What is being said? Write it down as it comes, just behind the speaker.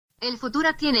El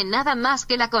futuro tiene nada más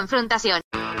que la confrontación.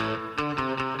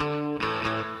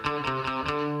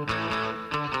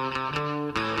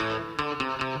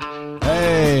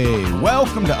 Hey,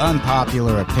 welcome to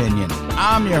Unpopular Opinion.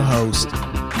 I'm your host,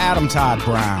 Adam Todd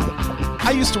Brown.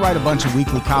 I used to write a bunch of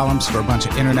weekly columns for a bunch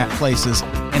of internet places,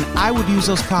 and I would use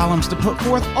those columns to put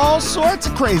forth all sorts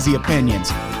of crazy opinions.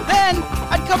 Then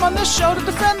I'd come on this show to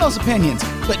defend those opinions.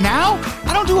 But now,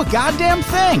 I don't do a goddamn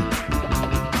thing.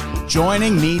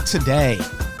 Joining me today,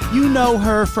 you know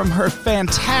her from her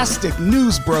fantastic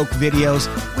News Broke videos,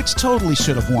 which totally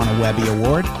should have won a Webby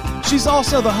Award. She's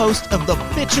also the host of the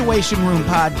Bitchuation Room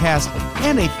podcast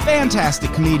and a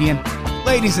fantastic comedian.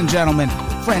 Ladies and gentlemen,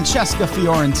 Francesca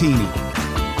Fiorentini.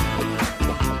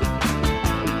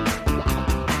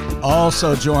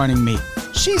 Also joining me,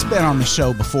 she's been on the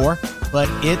show before, but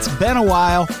it's been a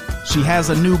while. She has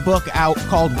a new book out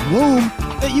called Womb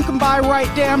that you can buy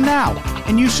right damn now.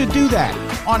 And you should do that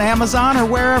on Amazon or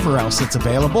wherever else it's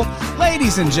available.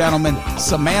 Ladies and gentlemen,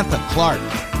 Samantha Clark.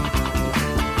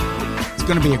 It's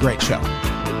going to be a great show.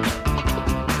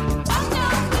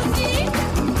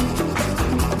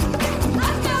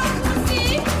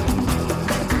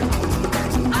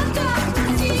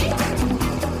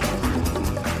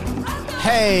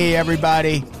 Hey,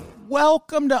 everybody.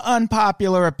 Welcome to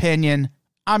Unpopular Opinion.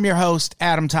 I'm your host,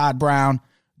 Adam Todd Brown.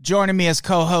 Joining me as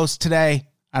co-host today,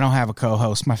 I don't have a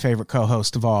co-host, my favorite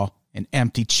co-host of all, an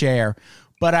empty chair.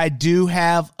 But I do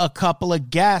have a couple of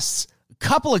guests, a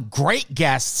couple of great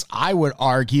guests, I would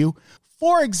argue.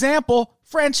 For example,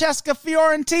 Francesca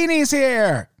Fiorentini's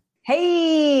here.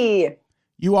 Hey!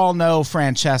 You all know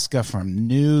Francesca from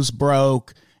News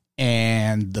Broke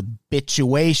and the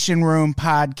Bitchuation Room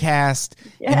podcast.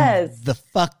 Yes. And the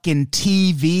fucking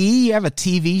TV. You have a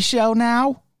TV show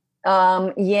now?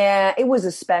 Yeah, it was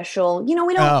a special. You know,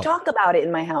 we don't talk about it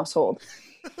in my household.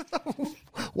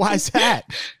 Why's that?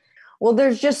 Well,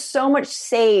 there's just so much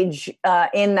sage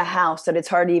in the house that it's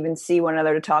hard to even see one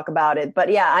another to talk about it. But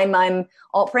yeah, I'm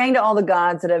all praying to all the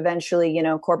gods that eventually, you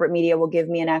know, corporate media will give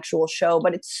me an actual show.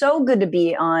 But it's so good to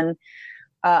be on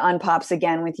Pops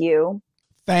again with you.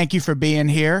 Thank you for being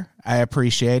here. I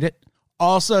appreciate it.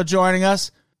 Also joining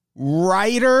us,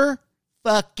 writer,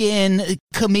 fucking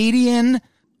comedian,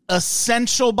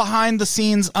 essential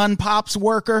behind-the-scenes Unpops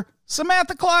worker,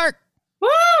 Samantha Clark. Woo!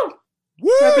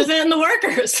 Woo! Representing the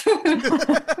workers.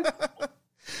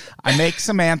 I make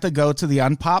Samantha go to the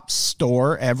Unpops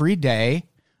store every day.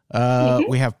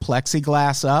 We have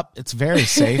plexiglass up. It's very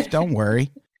safe. Don't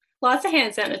worry. Lots of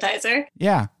hand sanitizer.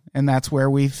 Yeah, and that's where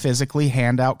we physically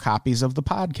hand out copies of the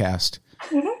podcast.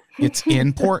 It's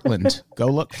in Portland. Go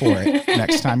look for it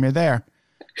next time you're there.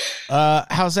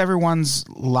 How's everyone's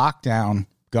lockdown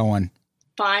going?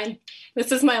 Fine.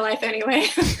 This is my life anyway.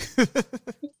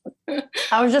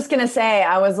 I was just going to say,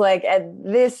 I was like,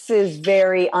 this is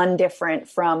very undifferent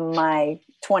from my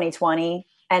 2020.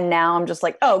 And now I'm just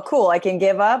like, oh, cool. I can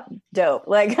give up. Dope.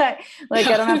 Like I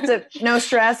don't have to, no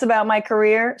stress about my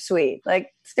career. Sweet.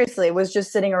 Like seriously, it was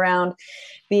just sitting around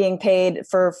being paid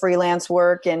for freelance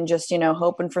work and just, you know,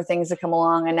 hoping for things to come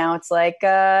along. And now it's like,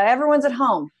 everyone's at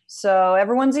home. So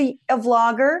everyone's a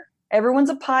vlogger. Everyone's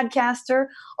a podcaster.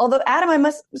 Although Adam,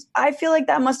 I feel like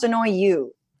that must annoy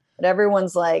you. But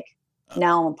everyone's like,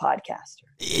 now I'm a podcaster.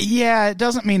 Yeah. It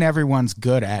doesn't mean everyone's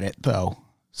good at it though.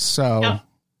 So No.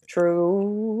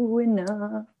 True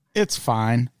enough. It's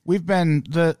fine. We've been,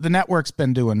 the network's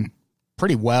been doing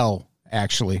pretty well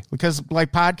actually, because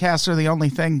like podcasts are the only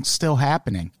thing still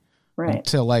happening. Right.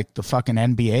 Until like the fucking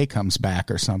NBA comes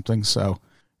back or something. So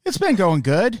it's been going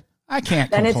good. I can't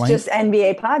complain. And it's just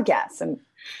NBA podcasts. And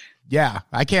yeah,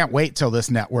 I can't wait till this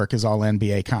network is all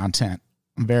NBA content.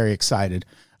 I'm very excited.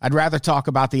 I'd rather talk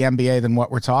about the NBA than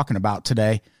what we're talking about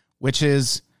today, which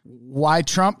is why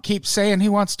Trump keeps saying he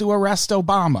wants to arrest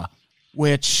Obama,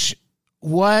 which,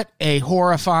 what a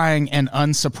horrifying and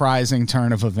unsurprising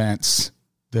turn of events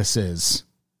this is.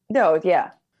 No,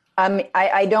 yeah.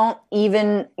 I don't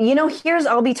even, you know,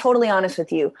 I'll be totally honest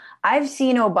with you. I've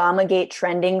seen Obamagate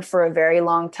trending for a very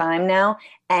long time now,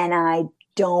 and I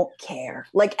don't care.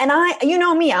 Like, and you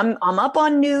know me, I'm up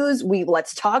on news.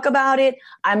 Let's talk about it.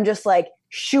 I'm just like,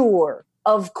 sure,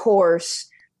 of course,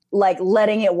 like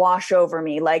letting it wash over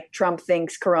me like Trump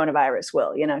thinks coronavirus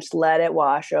will, you know, just let it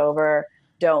wash over.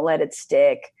 Don't let it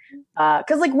stick.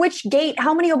 Because like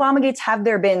how many Obama gates have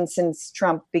there been since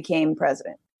Trump became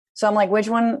president? So I'm like, which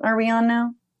one are we on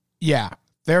now? Yeah,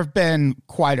 there have been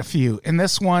quite a few. And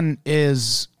this one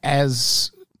is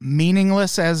as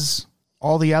meaningless as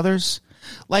all the others.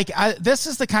 Like, this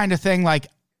is the kind of thing, like,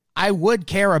 I would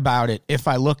care about it if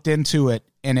I looked into it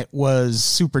and it was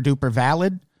super duper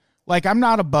valid. Like, I'm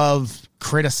not above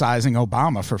criticizing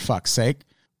Obama, for fuck's sake,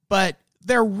 but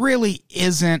there really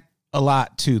isn't a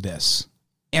lot to this.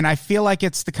 And I feel like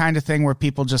it's the kind of thing where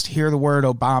people just hear the word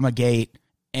Obamagate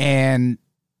and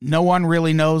no one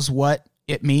really knows what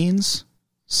it means.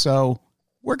 So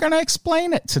we're going to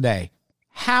explain it today.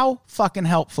 How fucking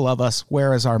helpful of us.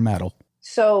 Where is our medal?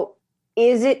 So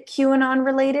is it QAnon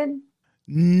related?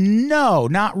 No,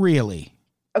 not really.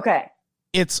 Okay.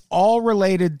 It's all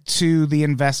related to the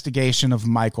investigation of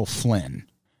Michael Flynn.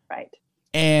 Right.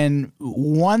 And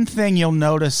one thing you'll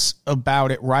notice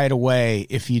about it right away,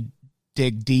 if you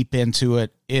dig deep into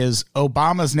it, is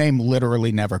Obama's name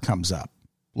literally never comes up.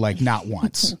 Like, not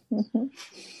once.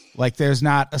 Like, there's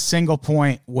not a single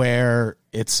point where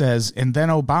it says, and then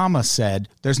Obama said.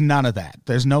 There's none of that.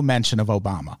 There's no mention of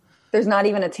Obama. There's not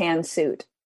even a tan suit.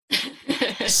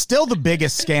 Still the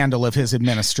biggest scandal of his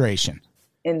administration.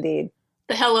 Indeed.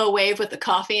 The hello wave with the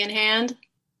coffee in hand.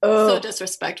 Oh. So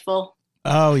disrespectful.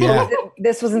 Oh, yeah.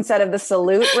 This was instead of the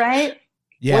salute, right?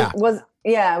 Yeah. It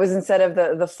was instead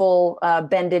of the full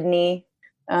bended knee.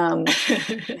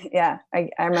 Yeah, I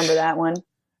remember that one.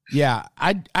 Yeah,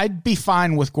 I'd be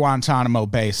fine with Guantanamo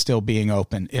Bay still being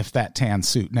open if that tan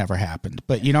suit never happened,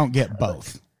 but you don't get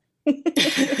both.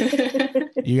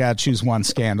 You got to choose one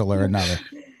scandal or another.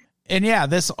 And yeah,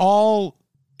 it's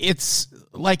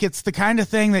the kind of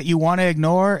thing that you want to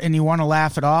ignore and you want to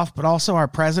laugh it off, but also our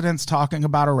president's talking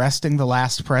about arresting the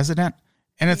last president.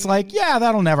 And it's like, yeah,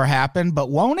 that'll never happen, but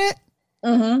won't it?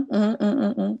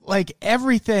 Like,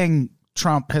 everything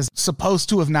Trump has supposed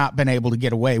to have not been able to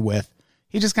get away with,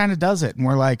 he just kind of does it. And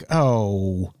we're like,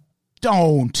 oh,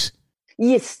 don't.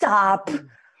 You stop.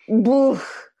 Boo.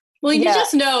 Well, you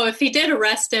just know if he did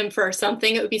arrest him for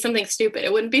something, it would be something stupid.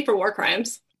 It wouldn't be for war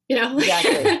crimes, you know?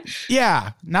 Exactly.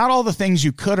 Yeah, not all the things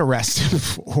you could arrest him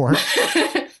for.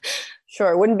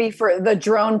 Sure, it wouldn't be for the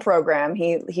drone program.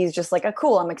 He's just like, oh,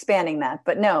 cool, I'm expanding that.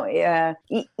 But no, yeah,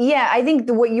 I think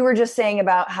what you were just saying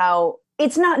about how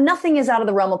nothing is out of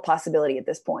the realm of possibility at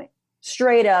this point.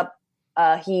 Straight up,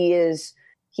 he is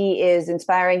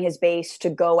inspiring his base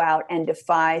to go out and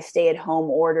defy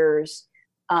stay-at-home orders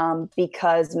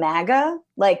because MAGA,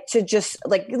 like, to just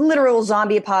like literal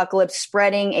zombie apocalypse,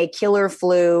 spreading a killer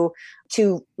flu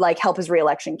to like help his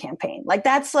reelection campaign. Like,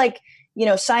 that's like, you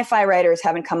know, sci-fi writers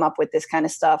haven't come up with this kind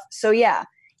of stuff. So yeah,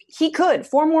 he could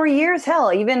 4 more years,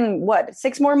 hell, even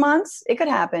 6 more months. It could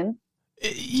happen.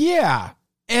 Yeah.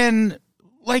 And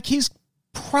like, he's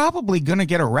probably going to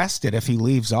get arrested if he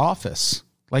leaves office.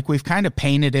 Like, we've kind of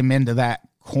painted him into that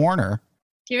corner.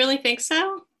 Do you really think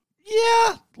so?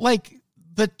 Yeah. Like,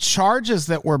 the charges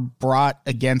that were brought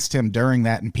against him during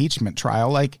that impeachment trial,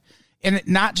 like, and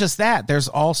not just that, there's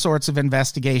all sorts of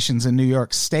investigations in New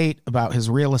York State about his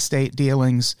real estate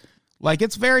dealings. Like,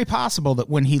 it's very possible that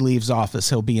when he leaves office,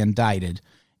 he'll be indicted.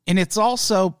 And it's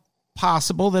also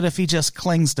possible that if he just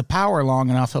clings to power long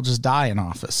enough, he'll just die in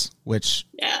office, which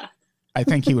I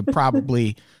think he would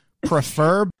probably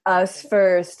prefer. Us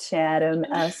first, Chatham,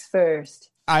 us first.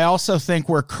 I also think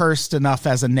we're cursed enough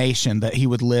as a nation that he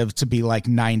would live to be like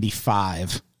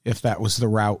 95 if that was the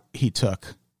route he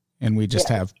took. And we just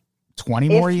have 20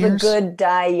 more years. If the good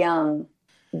die young,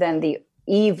 then the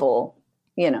evil,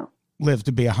 live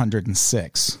to be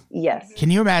 106. Yes.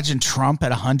 Can you imagine Trump at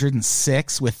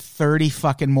 106 with 30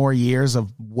 fucking more years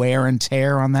of wear and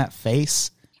tear on that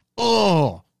face?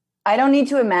 Oh, I don't need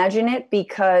to imagine it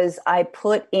because I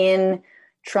put in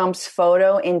Trump's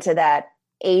photo into that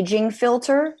aging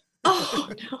filter.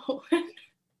 Oh, no.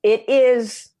 It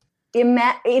is,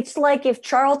 it's like if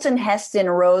Charlton Heston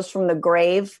rose from the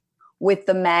grave with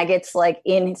the maggots like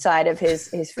inside of his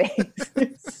face.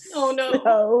 Oh, no.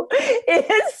 So,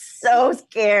 it is so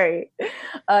scary.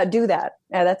 Do that.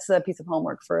 That's a piece of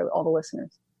homework for all the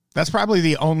listeners. That's probably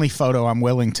the only photo I'm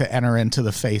willing to enter into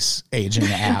the face aging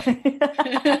app.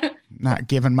 Not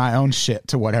giving my own shit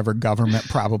to whatever government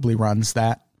probably runs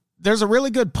that. There's a really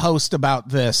good post about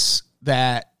this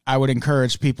that I would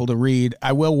encourage people to read.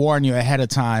 I will warn you ahead of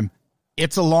time.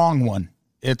 It's a long one.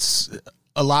 It's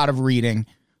a lot of reading,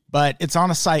 but it's on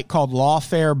a site called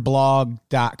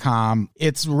lawfareblog.com.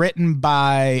 It's written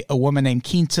by a woman named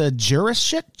Quinta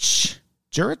Juricic,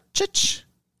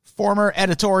 former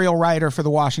editorial writer for the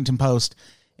Washington Post,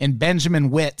 and Benjamin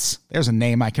Witz, there's a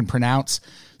name I can pronounce,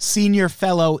 senior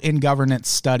fellow in governance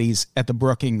studies at the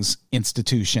Brookings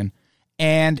Institution.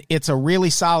 And it's a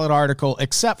really solid article,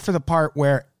 except for the part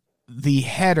where the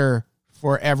header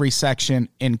for every section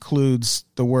includes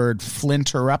the word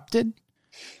Flinterrupted.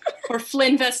 Or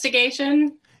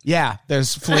Flinvestigation. Yeah,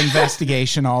 there's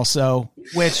Flinvestigation also,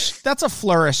 which that's a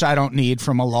flourish I don't need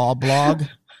from a law blog.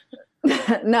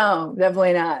 No,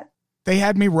 definitely not. They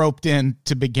had me roped in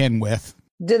to begin with.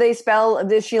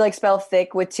 Does she like spell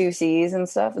thick with 2 C's and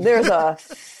stuff? There's a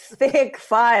thick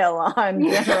file on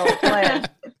General Flynn.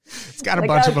 It's got a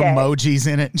bunch of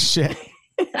emojis in it and shit.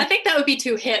 I think that would be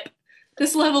too hip.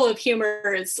 This level of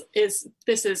humor is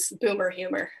boomer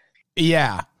humor.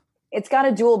 Yeah. It's got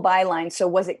a dual byline. So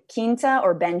was it Quinta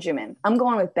or Benjamin? I'm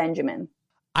going with Benjamin.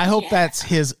 I hope that's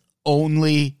his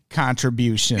only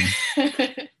contribution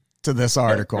to this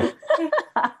article.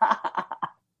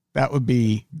 That would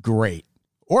be great.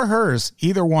 Or hers,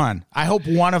 either one. I hope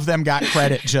one of them got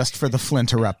credit just for the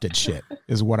Flinterrupted shit,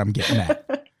 is what I'm getting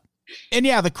at. And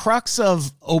yeah, the crux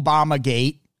of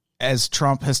Obamagate, as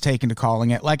Trump has taken to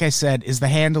calling it, like I said, is the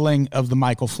handling of the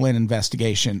Michael Flynn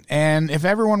investigation. And if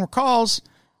everyone recalls,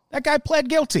 that guy pled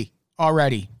guilty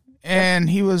already. And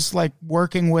he was like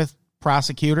working with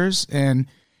prosecutors, and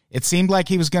it seemed like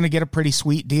he was going to get a pretty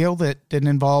sweet deal that didn't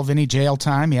involve any jail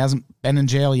time. He hasn't been in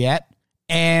jail yet.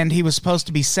 And he was supposed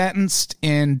to be sentenced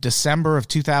in December of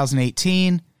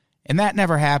 2018. And that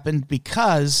never happened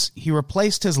because he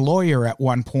replaced his lawyer at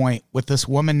one point with this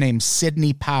woman named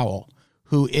Sidney Powell,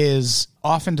 who is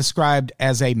often described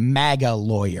as a MAGA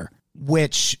lawyer,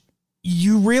 which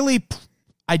you really,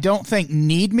 I don't think,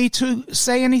 need me to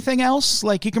say anything else.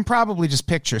 Like, you can probably just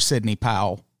picture Sidney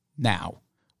Powell now.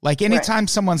 Like, anytime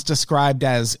someone's described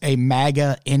as a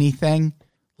MAGA anything,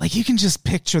 like, you can just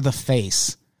picture the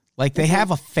face. Like, they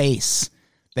have a face.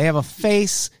 They have a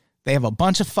face. They have a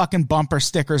bunch of fucking bumper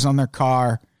stickers on their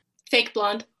car. Fake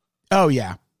blonde. Oh,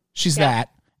 yeah. She's that.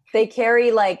 They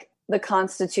carry, like, the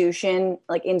Constitution,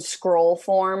 like, in scroll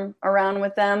form around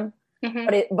with them.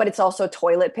 Mm-hmm. But it's also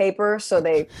toilet paper. So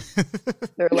they're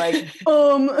like, except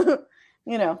for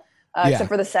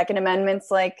the Second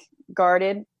Amendment's, like,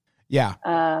 guarded. Yeah.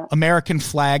 American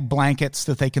flag blankets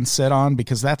that they can sit on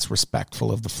because that's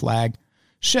respectful of the flag.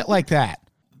 Shit like that.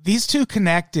 These two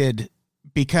connected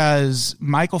because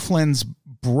Michael Flynn's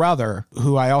brother,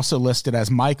 who I also listed as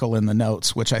Michael in the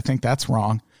notes, which I think that's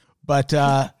wrong, but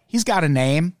he's got a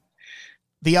name.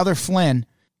 The other Flynn,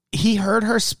 he heard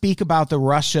her speak about the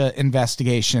Russia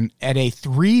investigation at a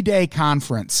 3-day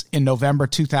conference in November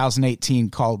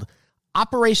 2018 called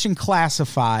Operation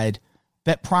Classified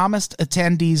that promised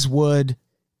attendees would,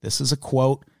 this is a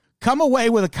quote, come away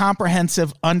with a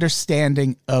comprehensive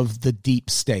understanding of the deep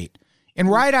state. And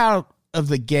right out of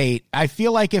the gate, I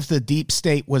feel like if the deep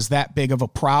state was that big of a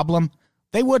problem,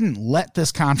 they wouldn't let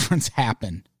this conference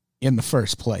happen in the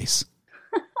first place.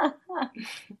 At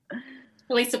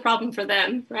least a problem for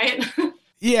them, right?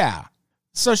 Yeah.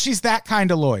 So she's that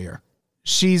kind of lawyer.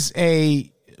 She's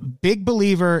a big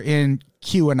believer in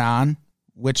QAnon,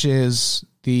 which is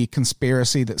the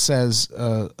conspiracy that says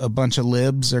a bunch of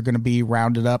libs are going to be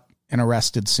rounded up and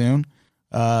arrested soon.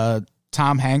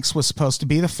 Tom Hanks was supposed to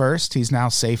be the first. He's now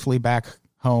safely back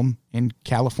home in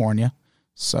California.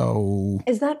 So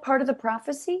is that part of the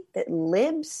prophecy that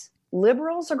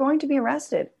liberals are going to be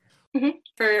arrested? Mm-hmm.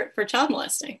 For child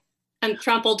molesting? And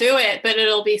Trump will do it, but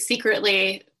it'll be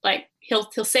secretly, like, he'll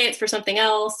say it's for something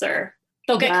else, or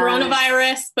they'll get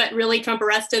coronavirus, but really Trump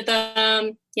arrested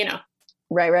them,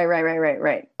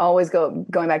 Right. Always going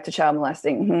back to child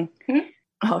molesting. Mm-hmm. Mm-hmm.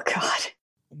 Oh, God.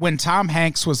 When Tom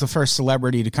Hanks was the first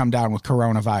celebrity to come down with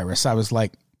coronavirus, I was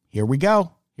like, here we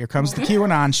go. Here comes the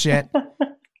QAnon shit.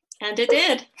 And it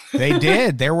did. They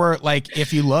did. There were, like,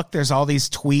 if you look, there's all these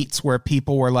tweets where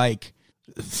people were, like,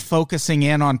 focusing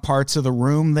in on parts of the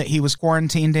room that he was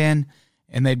quarantined in,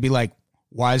 and they'd be like,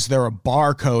 why is there a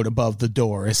barcode above the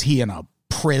door? Is he in a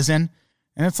prison?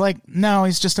 And it's like, no,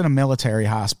 he's just in a military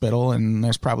hospital, and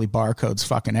there's probably barcodes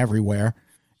fucking everywhere.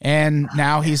 And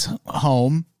now he's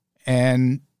home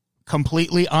and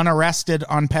completely unarrested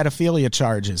on pedophilia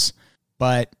charges.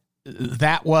 But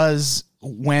that was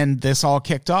when this all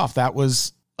kicked off. That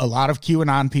was a lot of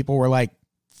QAnon people were like,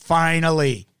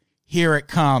 finally, here it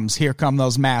comes. Here come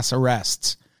those mass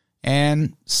arrests.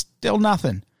 And still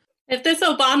nothing. If this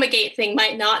Obamagate thing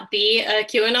might not be a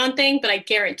QAnon thing, but I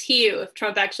guarantee you if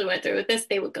Trump actually went through with this,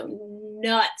 they would go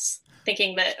nuts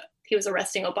thinking that he was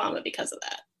arresting Obama because of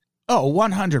that. Oh,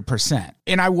 100%.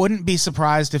 And I wouldn't be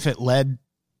surprised if it led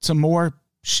to more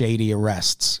shady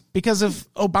arrests. Because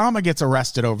if Obama gets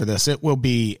arrested over this, it will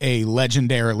be a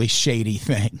legendarily shady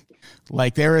thing.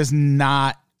 Like, there is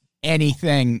not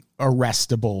anything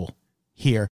arrestable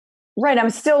here. Right. I'm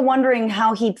still wondering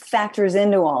how he factors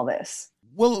into all this.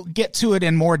 We'll get to it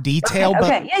in more detail.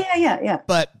 Okay. Yeah.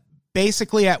 But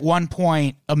basically at one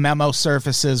point, a memo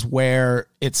surfaces where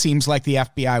it seems like the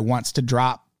FBI wants to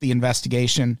drop the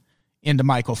investigation into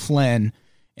Michael Flynn.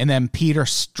 And then Peter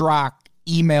Strzok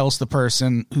emails the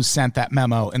person who sent that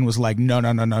memo and was like,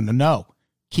 no.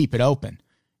 Keep it open.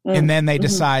 And then they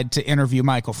decide to interview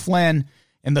Michael Flynn.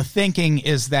 And the thinking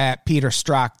is that Peter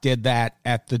Strzok did that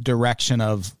at the direction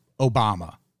of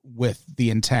Obama with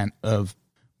the intent of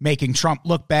making Trump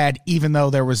look bad, even though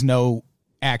there was no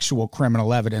actual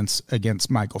criminal evidence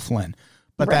against Michael Flynn.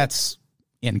 But that's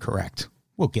incorrect.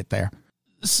 We'll get there.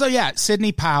 So yeah,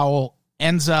 Sidney Powell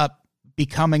ends up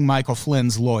becoming Michael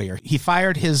Flynn's lawyer. He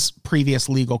fired his previous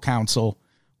legal counsel,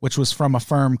 which was from a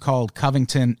firm called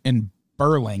Covington and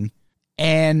Burling.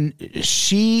 And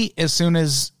she, as soon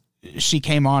as she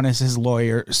came on as his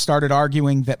lawyer, started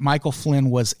arguing that Michael Flynn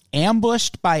was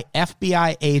ambushed by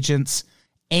FBI agents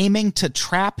aiming to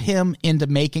trap him into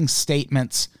making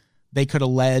statements they could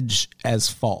allege as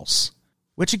false,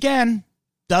 which again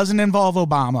doesn't involve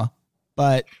Obama,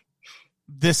 but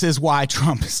this is why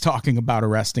Trump is talking about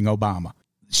arresting Obama.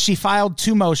 She filed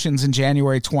 2 motions in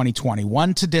January 2020,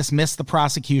 one to dismiss the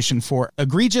prosecution for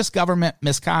egregious government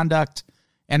misconduct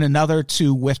and another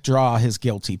to withdraw his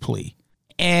guilty plea.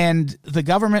 And the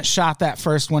government shot that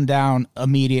first one down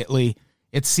immediately.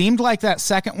 It seemed like that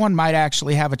second one might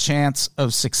actually have a chance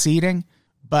of succeeding,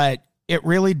 but it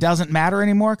really doesn't matter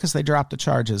anymore because they dropped the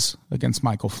charges against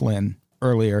Michael Flynn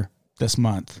earlier this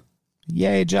month.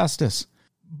 Yay, justice.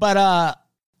 But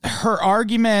her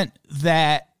argument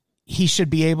that he should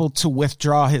be able to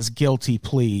withdraw his guilty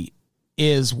plea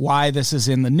is why this is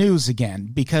in the news again,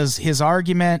 because his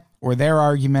argument, or their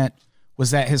argument,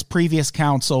 was that his previous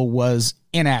counsel was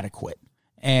inadequate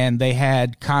and they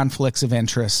had conflicts of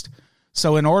interest.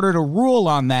 So in order to rule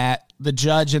on that, the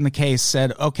judge in the case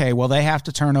said, okay, well, they have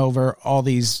to turn over all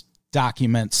these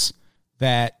documents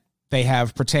that they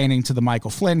have pertaining to the Michael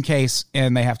Flynn case,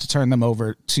 and they have to turn them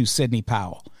over to Sidney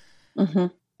Powell. Mm-hmm.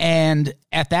 And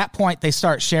at that point, they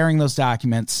start sharing those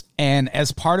documents. And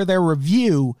as part of their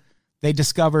review, they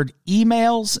discovered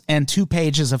emails and 2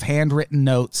 pages of handwritten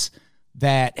notes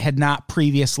that had not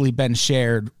previously been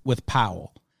shared with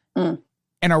Powell. Mm.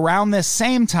 And around this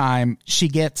same time, she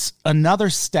gets another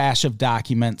stash of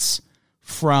documents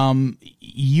from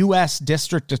U.S.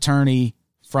 District Attorney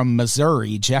from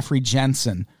Missouri, Jeffrey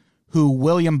Jensen, who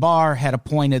William Barr had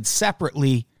appointed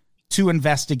separately to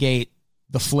investigate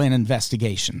the Flynn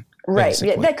investigation. Right,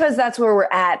 because that's where we're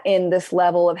at in this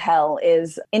level of hell,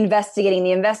 is investigating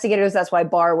the investigators. That's why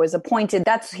Barr was appointed.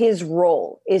 That's his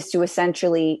role, is to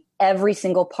essentially every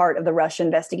single part of the Russia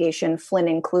investigation, Flynn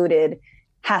included,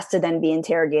 has to then be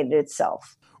interrogated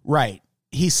itself. Right.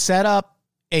 He set up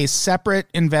a separate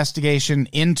investigation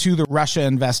into the Russia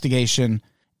investigation,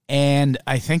 and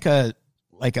I think a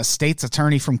state's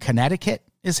attorney from Connecticut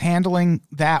is handling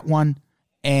that one.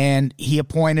 And he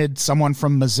appointed someone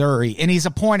from Missouri, and he's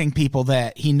appointing people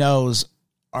that he knows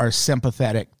are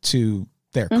sympathetic to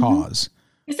their cause.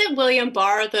 Is it William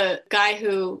Barr, the guy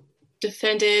who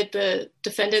defended the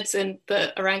defendants in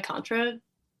the Iran-Contra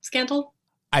scandal?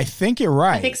 I think you're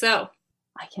right. I think so.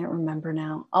 I can't remember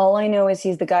now. All I know is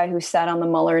he's the guy who sat on the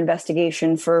Mueller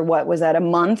investigation for, what was that, a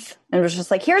month? And was just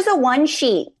like, here's a one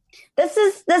sheet. This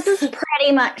is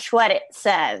pretty much what it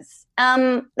says.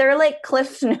 They're like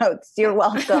Cliff Notes. You're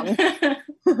welcome.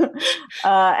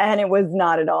 And it was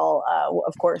not at all,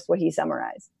 of course, what he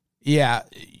summarized. Yeah,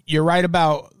 you're right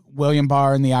about William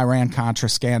Barr and the Iran-Contra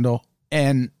scandal.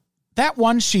 And that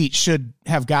one sheet should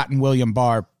have gotten William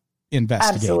Barr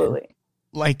investigated. Absolutely.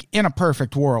 Like, in a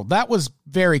perfect world. That was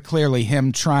very clearly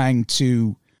him trying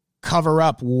to cover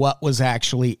up what was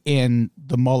actually in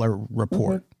the Mueller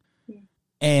report. Mm-hmm.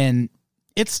 And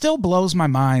it still blows my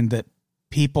mind that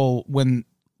people, when,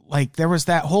 like, there was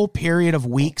that whole period of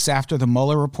weeks after the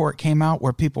Mueller report came out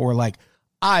where people were like,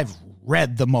 I've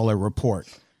read the Mueller report.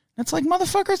 It's like,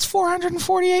 motherfucker, it's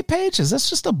 448 pages. That's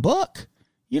just a book.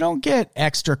 You don't get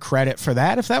extra credit for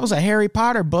that. If that was a Harry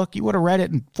Potter book, you would have read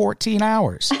it in 14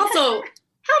 hours. Also,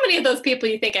 how many of those people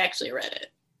you think actually read it?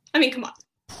 I mean, come on.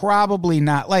 Probably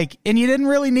not. Like, and you didn't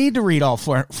really need to read all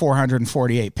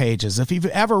 448 pages. If you've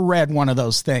ever read one of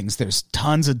those things, there's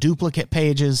tons of duplicate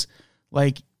pages.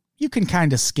 Like, you can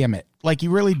kind of skim it. Like,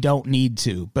 you really don't need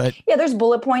to, but yeah, there's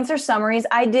bullet points or summaries.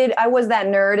 I was that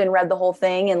nerd and read the whole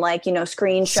thing and, like,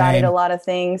 screenshotted a lot of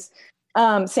things.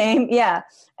 Same. Yeah.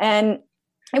 And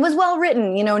it was well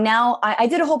written. Now I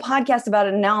did a whole podcast about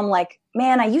it, and now I'm like,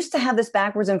 man, I used to have this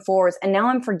backwards and forwards, and now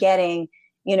I'm forgetting,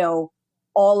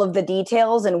 all of the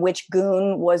details and which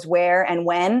goon was where and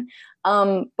when.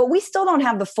 But we still don't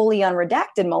have the fully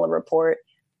unredacted Mueller report.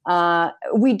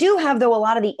 We do have, though, a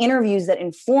lot of the interviews that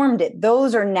informed it.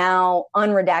 Those are now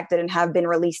unredacted and have been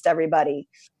released to everybody,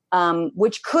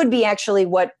 which could be actually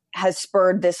what has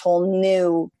spurred this whole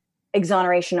new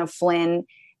exoneration of Flynn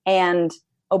and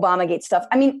Obamagate stuff.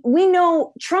 I mean, we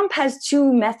know Trump has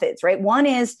 2 methods, right? One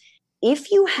is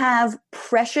if you have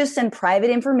precious and private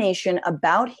information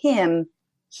about him,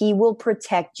 he will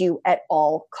protect you at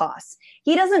all costs.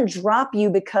 He doesn't drop you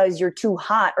because you're too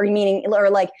hot or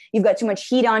like you've got too much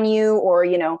heat on you or,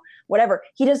 whatever.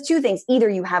 He does two things. Either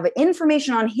you have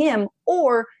information on him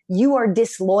or you are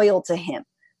disloyal to him,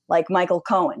 like Michael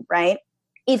Cohen, right?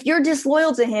 If you're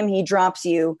disloyal to him, he drops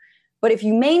you. But if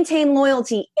you maintain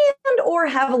loyalty and or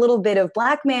have a little bit of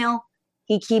blackmail,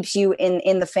 he keeps you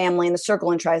in the family, in the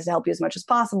circle, and tries to help you as much as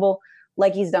possible,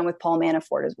 like he's done with Paul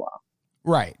Manafort as well.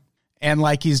 Right. And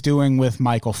like he's doing with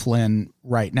Michael Flynn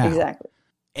right now. Exactly.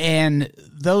 And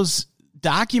those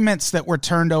documents that were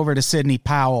turned over to Sidney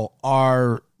Powell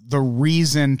are the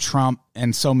reason Trump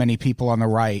and so many people on the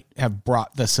right have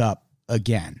brought this up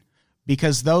again,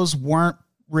 because those weren't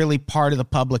really part of the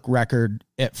public record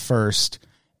at first.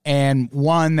 And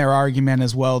their argument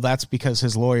is, well, that's because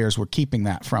his lawyers were keeping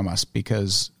that from us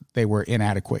because they were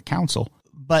inadequate counsel.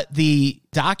 But the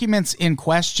documents in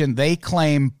question, they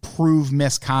claim prove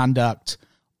misconduct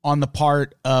on the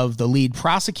part of the lead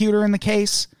prosecutor in the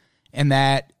case, and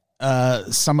that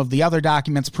some of the other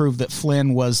documents prove that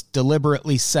Flynn was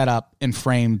deliberately set up and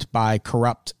framed by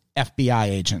corrupt FBI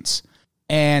agents.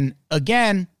 And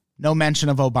again, no mention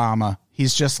of Obama.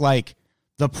 He's just like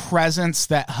the presence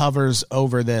that hovers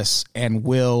over this and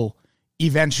will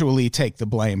eventually take the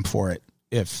blame for it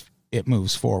if it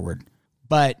moves forward.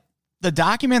 But the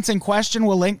documents in question,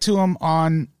 will link to them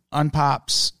on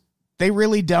Unpops. They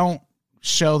really don't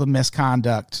show the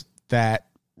misconduct that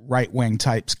right-wing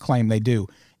types claim they do,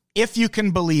 if you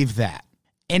can believe that.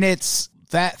 And it's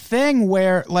that thing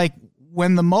where, like,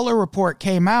 when the Mueller report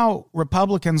came out,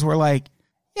 Republicans were like,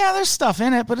 yeah, there's stuff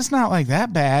in it, but it's not like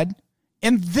that bad.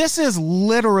 And this is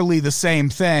literally the same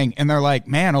thing. And they're like,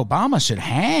 man, Obama should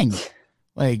hang.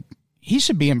 Like, he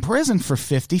should be in prison for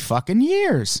 50 fucking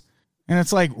years. And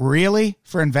it's like, really?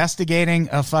 For investigating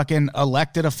a fucking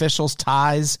elected official's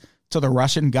ties to the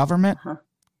Russian government? Uh-huh.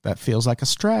 That feels like a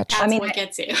stretch. That's what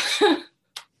gets you.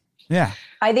 Yeah.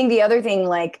 I think the other thing,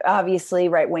 like, obviously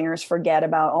right-wingers forget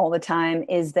about all the time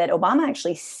is that Obama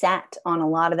actually sat on a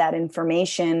lot of that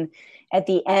information at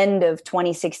the end of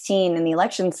 2016 in the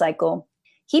election cycle.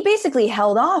 He basically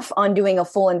held off on doing a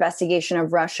full investigation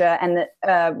of Russia and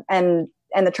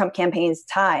the Trump campaign's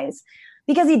ties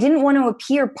because he didn't want to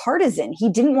appear partisan. He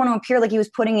didn't want to appear like he was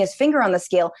putting his finger on the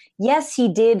scale. Yes, he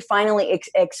did finally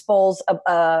expose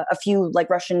a few like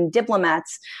Russian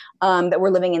diplomats that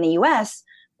were living in the U.S.,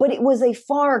 but it was a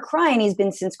far cry, and he's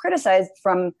been since criticized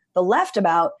from the left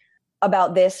about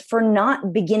this for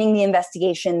not beginning the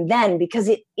investigation then, because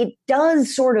it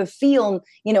does sort of feel,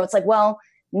 it's like, well,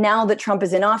 now that Trump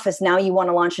is in office, now you want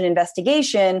to launch an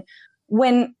investigation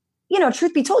when,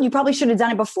 truth be told, you probably should have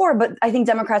done it before. But I think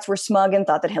Democrats were smug and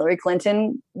thought that Hillary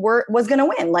Clinton was going to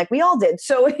win, like we all did.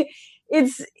 So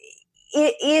he's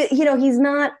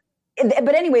not.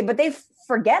 But anyway, but they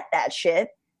forget that shit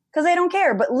because they don't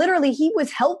care. But literally, he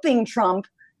was helping Trump,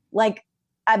 like,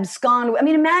 abscond. I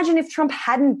mean, imagine if Trump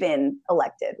hadn't been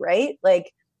elected, right?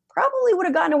 Like, probably would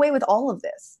have gotten away with all of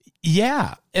this.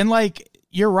 Yeah. And like,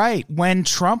 you're right. When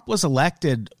Trump was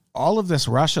elected, all of this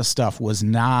Russia stuff was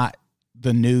not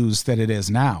the news that it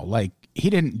is now. Like, he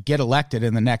didn't get elected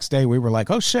and the next day we were like,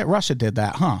 oh shit, Russia did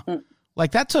that, huh?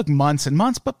 Like, that took months and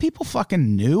months, but people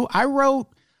fucking knew. I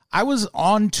was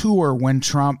on tour when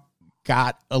Trump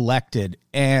got elected,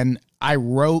 and I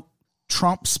wrote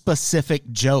Trump specific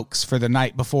jokes for the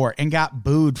night before and got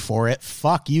booed for it.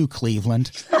 Fuck you,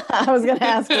 Cleveland. I was going to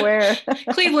ask where.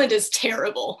 Cleveland is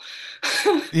terrible.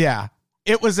 Yeah.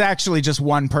 It was actually just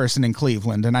one person in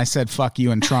Cleveland, and I said, fuck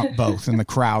you and Trump both, and the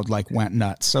crowd like went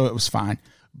nuts. So it was fine.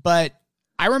 But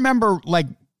I remember, like,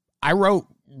 I wrote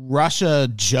Russia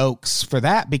jokes for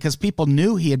that because people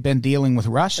knew he had been dealing with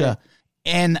Russia.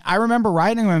 And I remember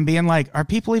writing them and being like, are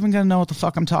people even going to know what the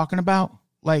fuck I'm talking about?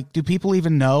 Like, do people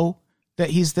even know that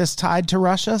he's this tied to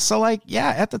Russia? So, like, yeah,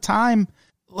 at the time,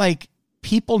 like,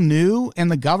 people knew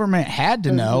and the government had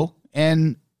to know.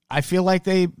 And I feel like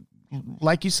they,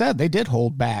 like you said, they did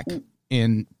hold back.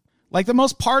 In like, the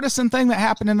most partisan thing that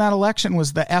happened in that election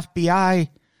was the FBI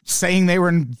saying they were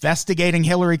investigating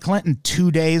Hillary Clinton 2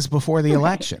 days before the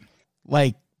election.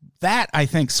 Like, that, I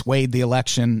think, swayed the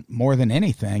election more than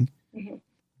anything.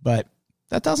 But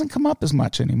that doesn't come up as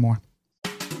much anymore.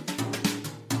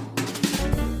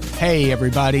 Hey,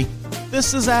 everybody.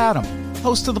 This is Adam,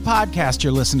 host of the podcast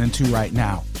you're listening to right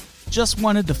now. Just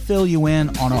wanted to fill you in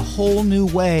on a whole new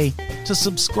way to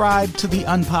subscribe to the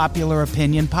Unpopular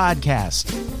Opinion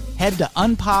podcast. Head to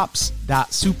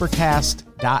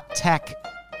unpops.supercast.tech,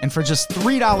 and for just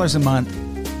 $3 a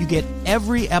month, you get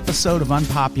every episode of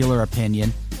Unpopular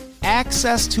Opinion,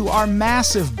 access to our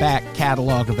massive back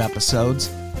catalog of episodes,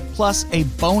 plus a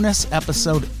bonus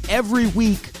episode every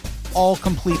week, all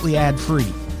completely ad-free.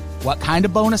 What kind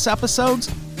of bonus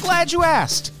episodes? Glad you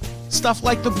asked. Stuff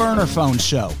like the Burner Phone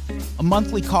Show, a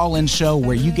monthly call-in show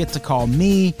where you get to call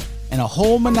me and a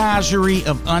whole menagerie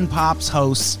of Unpops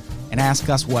hosts and ask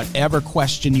us whatever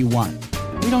question you want.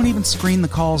 We don't even screen the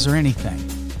calls or anything.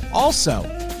 Also,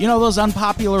 you know those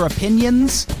unpopular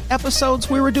opinions episodes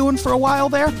we were doing for a while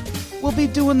there? We'll be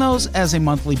doing those as a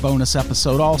monthly bonus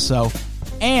episode also.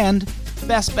 And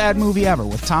Best Bad Movie Ever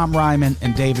with Tom Ryman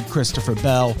and David Christopher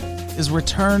Bell is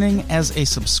returning as a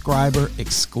subscriber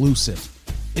exclusive.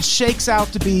 It shakes out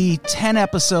to be 10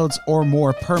 episodes or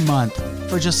more per month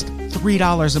for just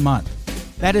 $3 a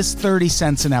month. That is 30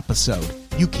 cents an episode.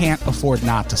 You can't afford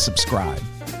not to subscribe.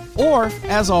 Or,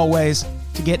 as always,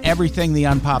 to get everything the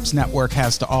Unpops Network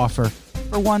has to offer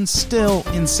for one still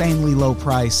insanely low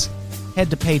price, head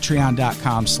to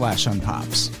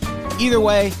patreon.com/unpops. Either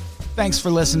way, thanks for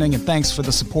listening and thanks for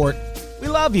the support. We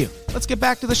love you. Let's get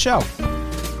back to the show.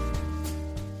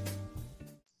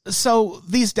 So,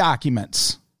 these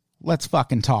documents, let's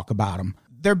fucking talk about them.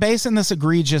 They're basing this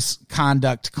egregious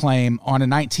conduct claim on a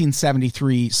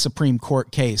 1973 Supreme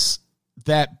Court case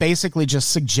that basically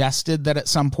just suggested that at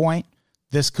some point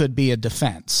this could be a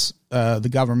defense. The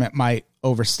government might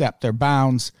overstep their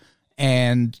bounds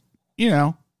and,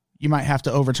 you might have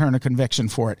to overturn a conviction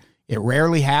for it. It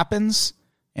rarely happens,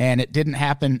 and it didn't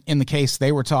happen in the case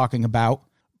they were talking about.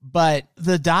 But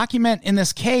the document in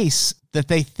this case that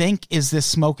they think is this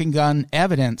smoking gun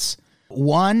evidence,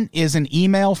 one is an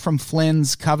email from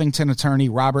Flynn's Covington attorney,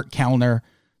 Robert Kellner,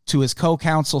 to his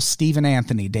co-counsel, Stephen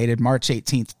Anthony, dated March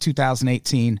 18th,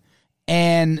 2018.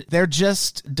 And they're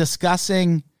just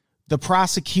discussing the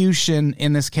prosecution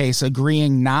in this case,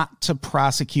 agreeing not to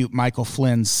prosecute Michael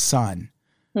Flynn's son.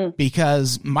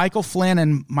 Because Michael Flynn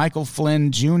and Michael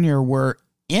Flynn Jr. were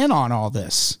in on all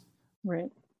this. Right.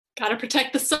 Got to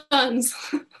protect the sons.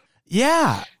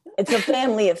 Yeah. It's a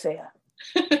family affair.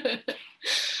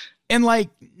 And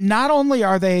not only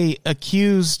are they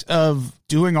accused of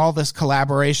doing all this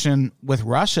collaboration with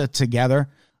Russia together,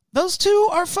 those two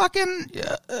are fucking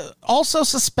also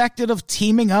suspected of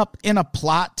teaming up in a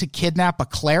plot to kidnap a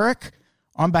cleric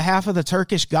on behalf of the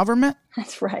Turkish government.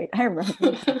 That's right. I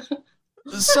remember.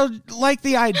 So,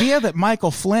 the idea that Michael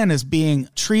Flynn is being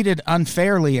treated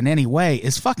unfairly in any way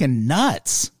is fucking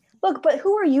nuts. Look, but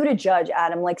who are you to judge,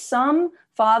 Adam? Some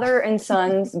father and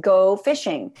sons go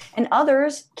fishing and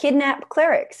others kidnap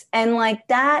clerics. And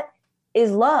that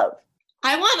is love.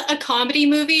 I want a comedy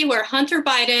movie where Hunter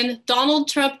Biden, Donald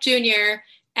Trump Jr.,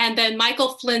 and then Michael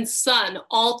Flynn's son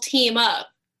all team up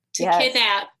to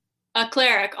kidnap a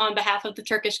cleric on behalf of the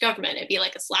Turkish government. It'd be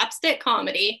like a slapstick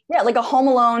comedy. Yeah, like a Home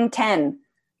Alone 10.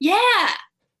 Yeah.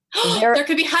 There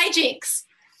could be hijinks.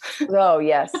 Oh,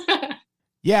 yes.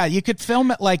 Yeah, you could film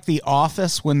it like The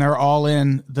Office when they're all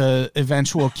in the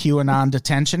eventual QAnon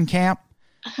detention camp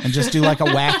and just do a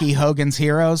wacky Hogan's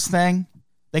Heroes thing.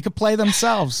 They could play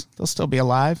themselves. They'll still be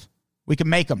alive. We can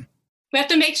make them. We have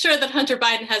to make sure that Hunter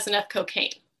Biden has enough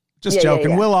cocaine. Just joking.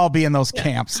 Yeah. We'll all be in those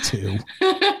camps too.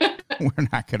 We're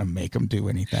not going to make them do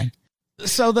anything.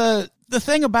 So the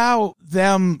thing about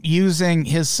them using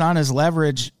his son as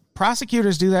leverage,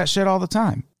 prosecutors do that shit all the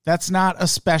time. That's not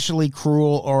especially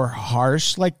cruel or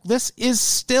harsh. This is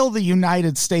still the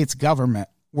United States government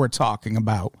we're talking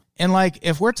about. And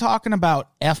if we're talking about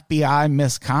FBI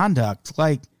misconduct,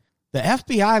 the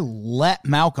FBI let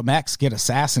Malcolm X get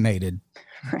assassinated,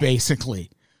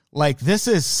 basically. This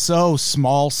is so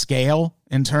small scale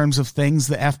in terms of things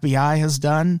the FBI has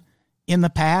done in the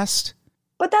past.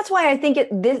 But that's why I think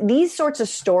these sorts of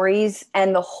stories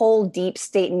and the whole deep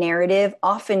state narrative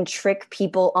often trick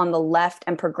people on the left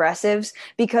and progressives,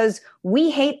 because we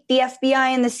hate the FBI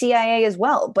and the CIA as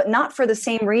well, but not for the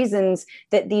same reasons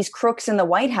that these crooks in the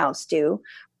White House do.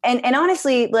 And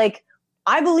honestly,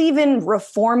 I believe in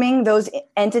reforming those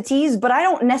entities, but I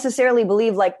don't necessarily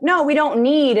believe no, we don't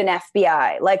need an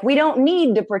FBI. We don't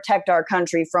need to protect our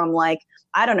country from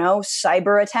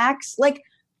cyber attacks.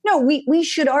 No, we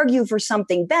should argue for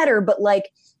something better, but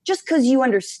just because you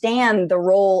understand the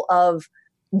role of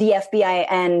the FBI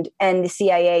and the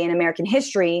CIA in American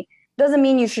history doesn't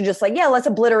mean you should just let's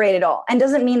obliterate it all. And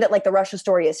doesn't mean that the Russia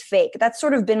story is fake. That's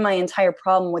sort of been my entire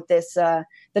problem with this, the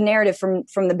narrative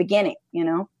from the beginning,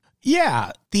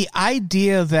 Yeah, the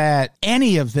idea that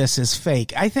any of this is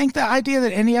fake. I think the idea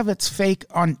that any of it's fake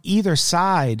on either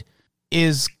side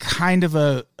is kind of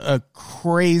a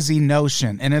crazy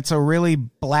notion, and it's a really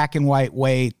black and white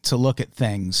way to look at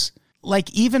things.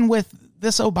 Even with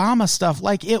this Obama stuff,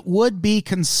 it would be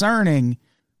concerning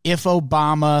if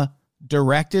Obama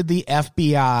directed the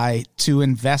FBI to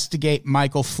investigate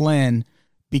Michael Flynn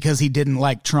because he didn't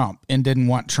like Trump and didn't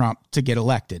want Trump to get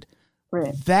elected.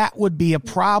 Right. That would be a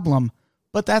problem,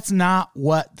 but that's not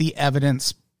what the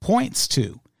evidence points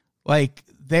to. Like,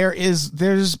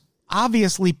 there's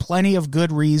obviously plenty of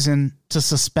good reason to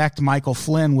suspect Michael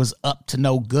Flynn was up to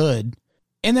no good.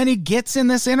 And then he gets in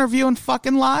this interview and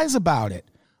fucking lies about it.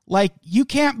 Like, you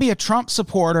can't be a Trump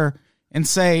supporter and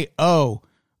say, oh,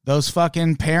 those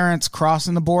fucking parents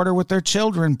crossing the border with their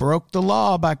children broke the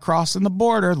law by crossing the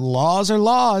border. Laws are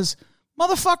laws.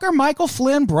 Motherfucker, Michael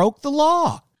Flynn broke the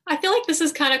law. I feel like this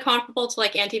is kind of comparable to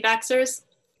like anti-vaxxers.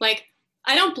 Like,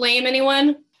 I don't blame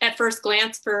anyone at first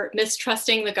glance for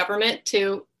mistrusting the government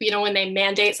to, when they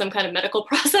mandate some kind of medical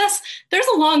process. There's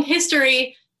a long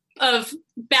history of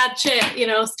bad shit,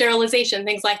 sterilization,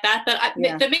 things like that, that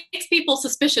makes people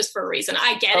suspicious for a reason.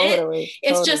 I get it.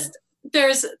 It's just,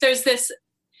 there's this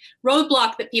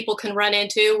roadblock that people can run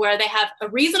into where they have a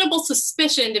reasonable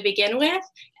suspicion to begin with,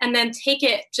 and then take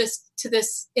it just to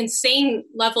this insane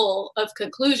level of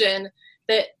conclusion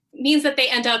that means that they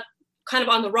end up kind of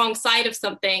on the wrong side of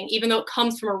something, even though it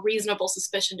comes from a reasonable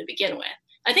suspicion to begin with.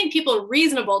 I think people are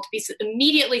reasonable to be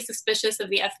immediately suspicious of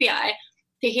the FBI,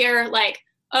 to hear like,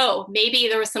 oh, maybe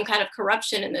there was some kind of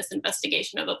corruption in this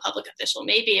investigation of a public official.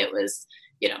 Maybe it was,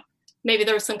 maybe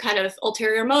there was some kind of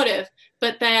ulterior motive,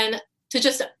 but then to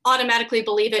just automatically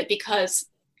believe it because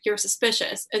you're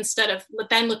suspicious instead of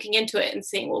then looking into it and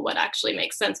seeing, well, what actually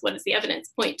makes sense? What does the evidence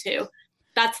point to?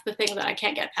 That's the thing that I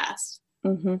can't get past.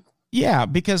 Mm-hmm. Yeah,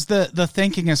 because the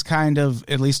thinking is kind of,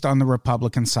 at least on the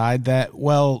Republican side, that,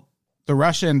 well, the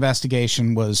Russia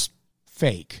investigation was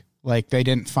fake. Like, they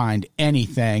didn't find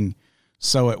anything,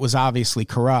 so it was obviously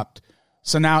corrupt.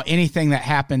 So now anything that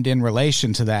happened in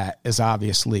relation to that is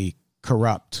obviously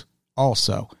corrupt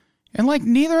also. And, like,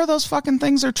 neither of those fucking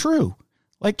things are true.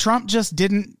 Like, Trump just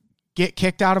didn't get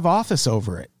kicked out of office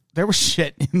over it. There was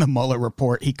shit in the Mueller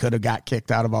report he could have got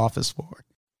kicked out of office for.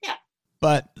 Yeah.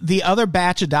 But the other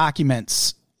batch of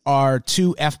documents are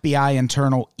 2 FBI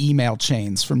internal email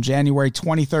chains from January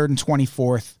 23rd and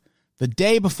 24th, the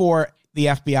day before the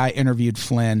FBI interviewed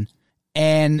Flynn.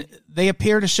 And they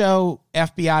appear to show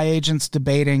FBI agents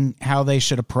debating how they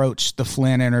should approach the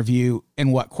Flynn interview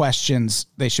and what questions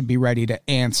they should be ready to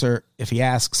answer if he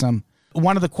asks them.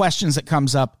 One of the questions that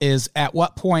comes up is, at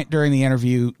what point during the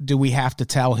interview do we have to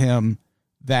tell him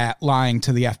that lying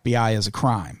to the FBI is a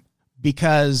crime?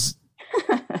 Because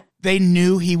they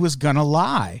knew he was going to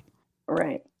lie.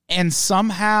 Right. And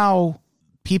somehow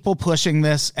people pushing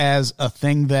this as a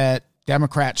thing that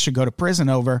Democrats should go to prison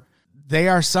over, they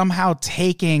are somehow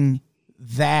taking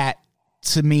that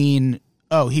to mean,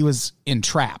 oh, he was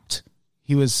entrapped.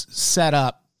 He was set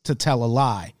up to tell a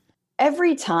lie.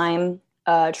 Every time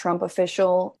a Trump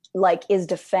official is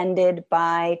defended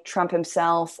by Trump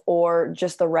himself or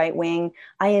just the right wing,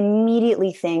 I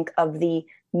immediately think of the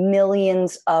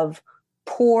millions of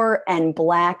poor and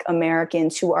Black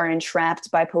Americans who are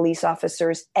entrapped by police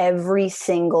officers every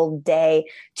single day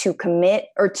to commit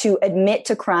or to admit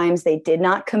to crimes they did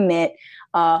not commit.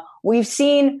 We've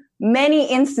seen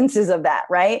many instances of that,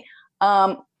 right?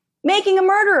 Making a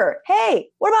murderer. Hey,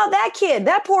 what about that kid?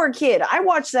 That poor kid. I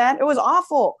watched that. It was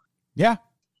awful. Yeah.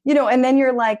 And then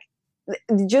you're like,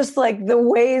 just like the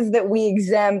ways that we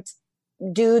exempt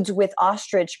dudes with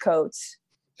ostrich coats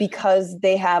because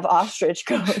they have ostrich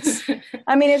coats.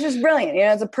 I mean, it's just brilliant.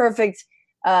 It's a perfect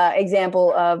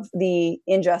example of the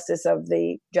injustice of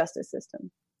the justice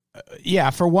system. Yeah,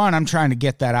 for one, I'm trying to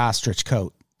get that ostrich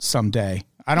coat someday.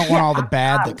 I don't want all the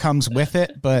bad that comes with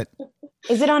it, but...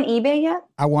 Is it on eBay yet?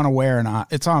 I want to wear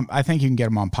it's on, I think you can get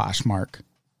them on Poshmark.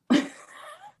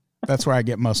 That's where I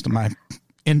get most of my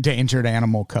endangered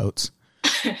animal coats.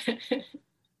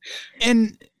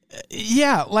 And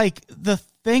yeah, like the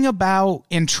thing about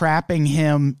entrapping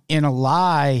him in a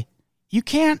lie, you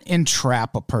can't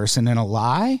entrap a person in a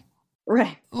lie.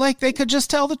 Right. Like they could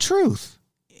just tell the truth.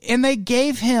 And they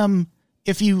gave him,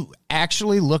 if you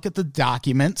actually look at the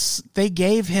documents, they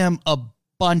gave him a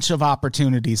bunch of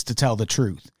opportunities to tell the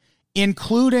truth,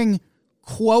 including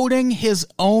quoting his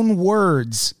own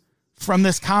words from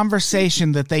this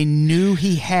conversation that they knew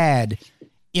he had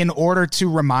in order to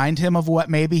remind him of what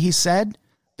maybe he said.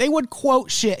 They would quote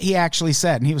shit he actually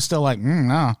said, and he was still like,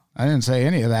 no, I didn't say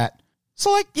any of that.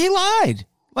 So, like, he lied.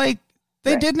 Like,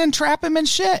 they didn't entrap him in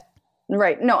shit.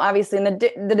 Right. No, obviously. And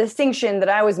the distinction that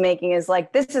I was making is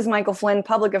like, this is Michael Flynn,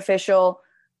 public official.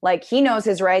 Like, he knows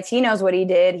his rights. He knows what he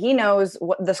did. He knows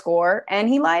what the score, and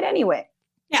he lied anyway.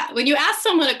 Yeah. When you ask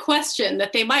someone a question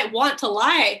that they might want to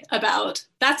lie about,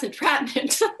 that's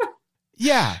entrapment.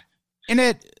 Yeah. And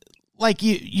it, like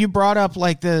you brought up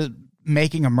like the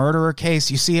making a murderer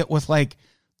case. You see it with like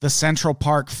the Central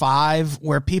Park 5,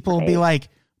 where people will be like,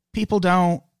 people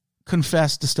don't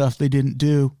confess to stuff they didn't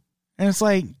do. And it's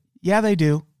like, yeah, they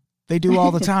do. They do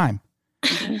all the time.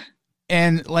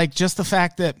 And like, just the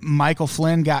fact that Michael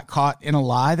Flynn got caught in a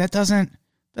lie, that doesn't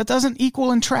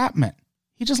equal entrapment.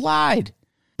 He just lied.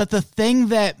 But the thing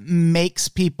that makes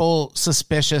people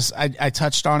suspicious, I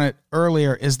touched on it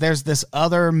earlier, is there's this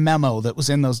other memo that was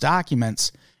in those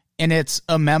documents. And it's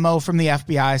a memo from the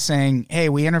FBI saying, hey,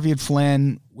 we interviewed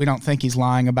Flynn. We don't think he's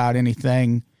lying about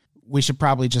anything. We should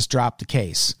probably just drop the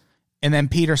case. And then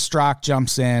Peter Strzok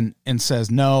jumps in and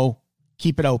says, no,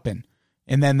 keep it open.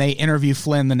 And then they interview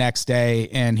Flynn the next day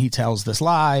and he tells this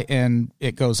lie and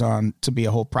it goes on to be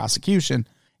a whole prosecution.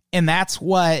 And that's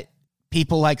what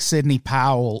people like Sidney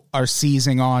Powell are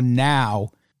seizing on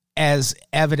now as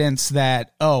evidence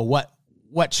that, oh,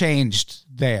 what changed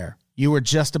there? You were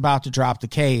just about to drop the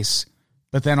case,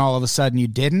 but then all of a sudden you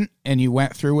didn't, and you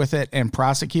went through with it and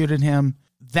prosecuted him.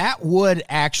 That would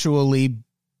actually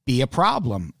be a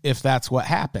problem if that's what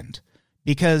happened,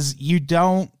 because you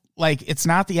don't, like, it's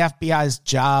not the FBI's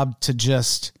job to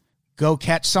just go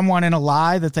catch someone in a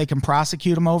lie that they can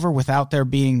prosecute them over without there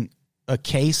being a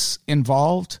case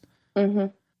involved. Mm-hmm.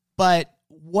 But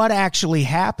what actually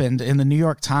happened, and the New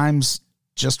York Times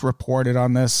just reported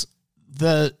on this,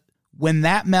 when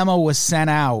that memo was sent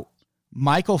out,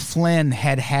 Michael Flynn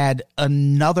had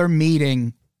another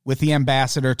meeting with the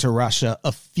ambassador to Russia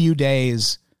a few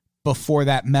days before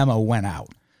that memo went out.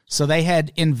 So they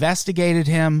had investigated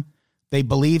him. They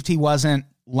believed he wasn't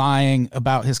lying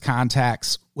about his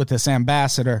contacts with this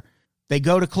ambassador. They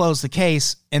go to close the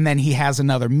case, and then he has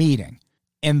another meeting.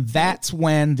 And that's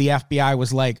when the FBI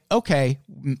was like, okay,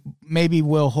 maybe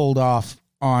we'll hold off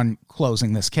on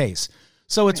closing this case.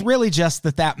 So it's really just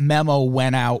that memo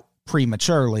went out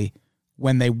prematurely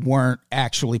when they weren't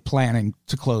actually planning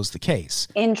to close the case.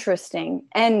 Interesting.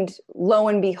 And lo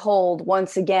and behold,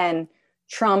 once again,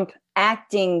 Trump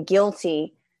acting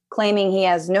guilty, claiming he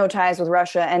has no ties with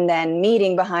Russia, and then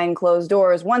meeting behind closed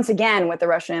doors once again with the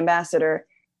Russian ambassador,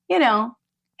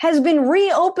 has been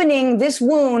reopening this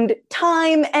wound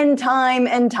time and time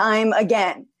and time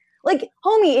again. Like,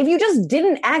 homie, if you just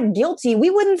didn't act guilty, we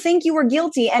wouldn't think you were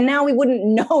guilty, and now we wouldn't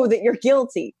know that you're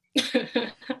guilty.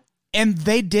 And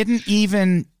they didn't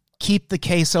even keep the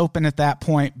case open at that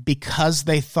point because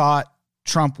they thought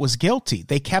Trump was guilty.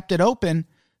 They kept it open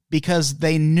because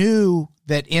they knew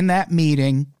that in that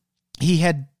meeting, he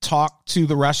had talked to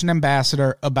the Russian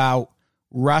ambassador about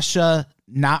Russia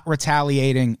not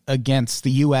retaliating against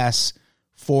the U.S.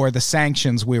 for the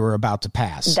sanctions we were about to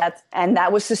pass.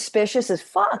 That was suspicious as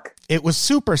fuck. It was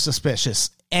super suspicious.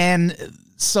 And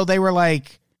so they were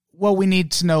like, well, we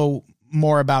need to know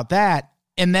more about that.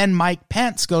 And then Mike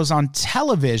Pence goes on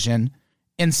television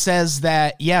and says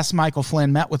that, yes, Michael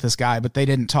Flynn met with this guy, but they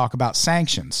didn't talk about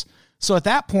sanctions. So at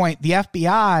that point, the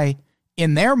FBI,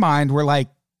 in their mind, were like,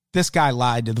 this guy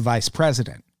lied to the vice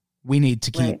president. We need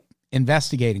to keep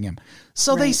investigating him.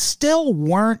 So they still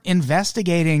weren't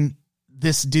investigating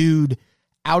this dude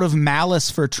out of malice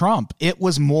for Trump. It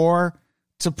was more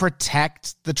to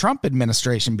protect the Trump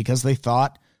administration because they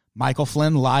thought Michael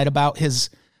Flynn lied about his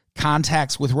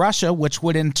contacts with Russia, which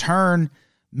would in turn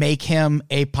make him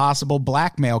a possible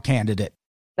blackmail candidate.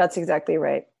 That's exactly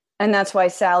right. And that's why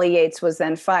Sally Yates was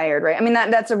then fired, right? I mean,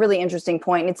 that's a really interesting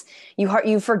point. It's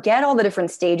you forget all the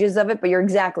different stages of it, but you're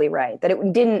exactly right that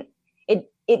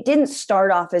it didn't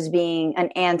start off as being an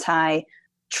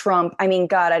anti-Trump. I mean,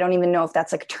 God, I don't even know if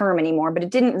that's like a term anymore, but it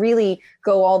didn't really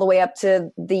go all the way up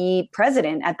to the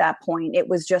president at that point. It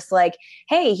was just like,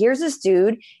 hey, here's this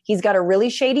dude. He's got a really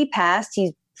shady past.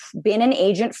 He's been an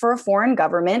agent for a foreign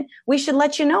government. We should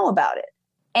let you know about it.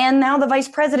 And now the vice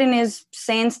president is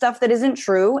saying stuff that isn't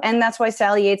true. And that's why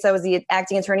Sally Yates, that was the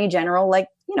acting attorney general,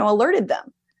 alerted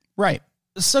them. Right.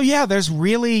 So, yeah, there's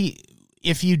really,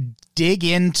 if you dig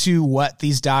into what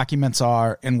these documents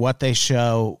are and what they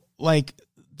show, like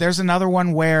there's another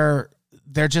one where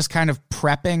they're just kind of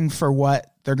prepping for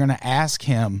what they're going to ask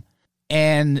him.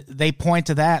 And they point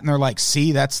to that and they're like,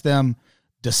 see, that's them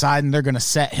deciding they're going to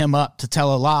set him up to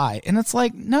tell a lie. And it's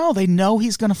like, no, they know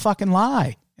he's going to fucking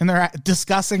lie. And they're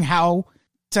discussing how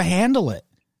to handle it.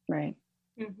 Right.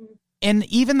 Mm-hmm. And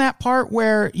even that part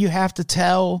where you have to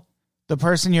tell the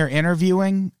person you're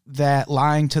interviewing that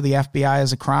lying to the FBI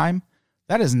is a crime,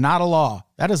 that is not a law.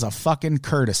 That is a fucking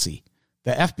courtesy.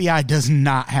 The FBI does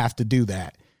not have to do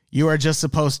that. You are just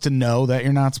supposed to know that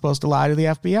you're not supposed to lie to the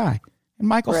FBI. And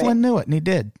Michael Flynn knew it, and he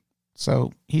did.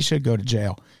 So he should go to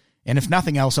jail. And if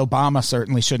nothing else, Obama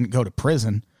certainly shouldn't go to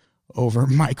prison over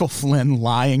Michael Flynn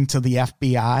lying to the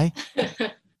FBI.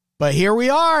 But here we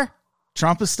are.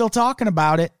 Trump is still talking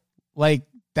about it. Like,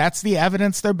 that's the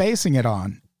evidence they're basing it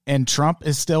on. And Trump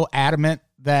is still adamant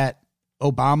that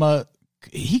Obama,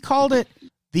 he called it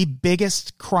the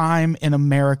biggest crime in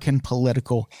American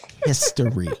political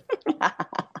history.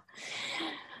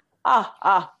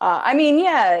 I mean,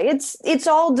 yeah, it's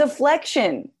all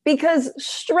deflection, because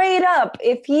straight up,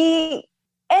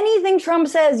 anything Trump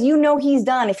says, he's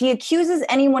done. If he accuses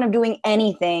anyone of doing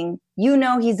anything,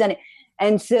 he's done it.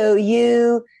 And so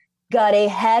you got a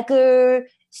hacker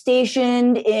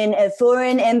stationed in a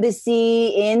foreign embassy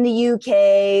in the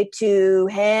UK to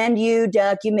hand you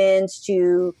documents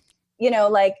to,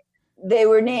 like they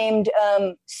were named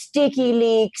Sticky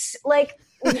Leaks, like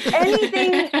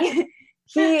anything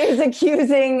he is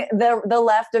accusing the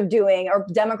left of doing, or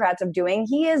Democrats of doing,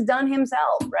 he has done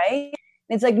himself, right?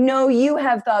 It's like, no, you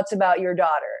have thoughts about your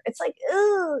daughter. It's like,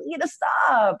 ooh, you gotta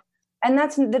stop. And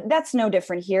that's no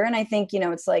different here. And I think,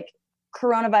 it's like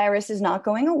coronavirus is not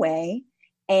going away,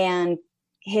 and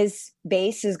his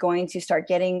base is going to start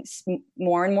getting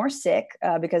more and more sick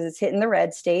because it's hitting the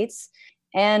red states.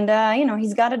 And,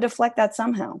 he's got to deflect that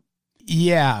somehow.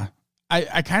 Yeah.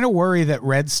 I kind of worry that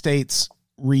red states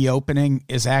reopening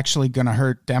is actually going to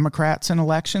hurt Democrats in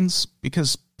elections,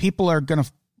 because people are going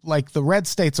to, like, the red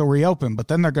states will reopen, but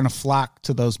then they're going to flock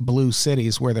to those blue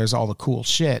cities where there's all the cool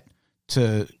shit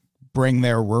to bring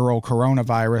their rural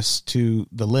coronavirus to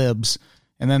the libs.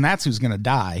 And then that's who's going to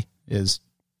die, is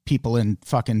people in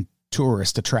fucking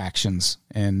tourist attractions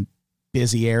and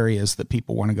busy areas that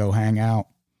people want to go hang out.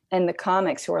 And the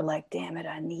comics who are like, damn it,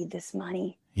 I need this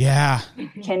money. Yeah.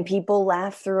 Can people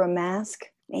laugh through a mask?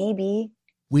 Maybe.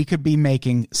 We could be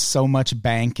making so much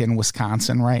bank in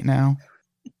Wisconsin right now.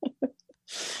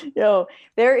 Yo,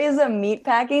 there is a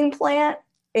meatpacking plant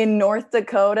in North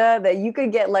Dakota that you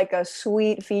could get like a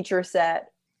sweet feature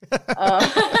set.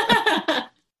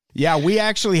 Yeah, we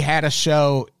actually had a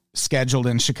show scheduled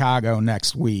in Chicago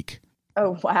next week.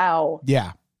 Oh, wow.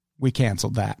 Yeah, we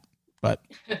canceled that, but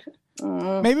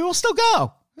maybe we'll still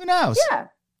go. Who knows? Yeah.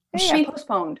 Yeah,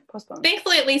 postponed.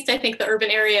 Thankfully, at least I think the urban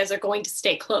areas are going to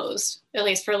stay closed, at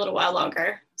least for a little while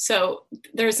longer. So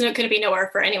there's going to be nowhere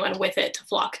for anyone with it to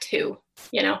flock to,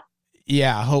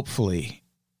 Yeah, hopefully.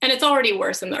 And it's already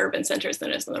worse in the urban centers than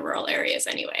it is in the rural areas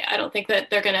anyway. I don't think that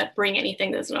they're going to bring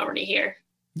anything that's not already here.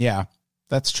 Yeah,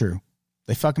 that's true.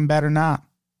 They fucking better not.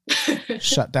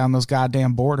 Shut down those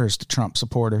goddamn borders to Trump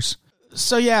supporters.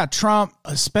 So yeah, Trump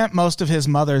spent most of his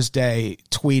Mother's Day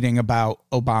tweeting about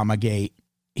Obamagate.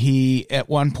 He, at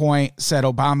one point, said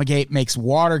Obamagate makes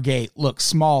Watergate look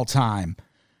small time.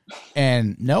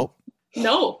 And nope.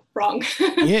 No, wrong.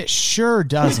 It sure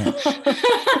doesn't.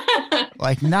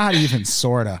 Like, not even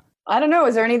sorta. I don't know.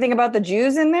 Is there anything about the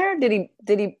Jews in there? Did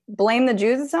he blame the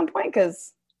Jews at some point?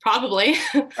 Because probably,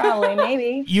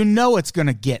 maybe. It's going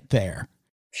to get there.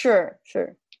 Sure.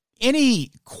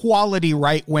 Any quality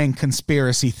right-wing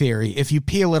conspiracy theory, if you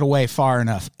peel it away far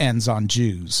enough, ends on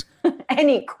Jews.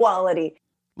 Any quality.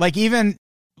 Like, even,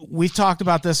 we've talked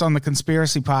about this on the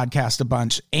Conspiracy Podcast a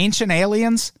bunch. Ancient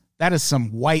aliens, that is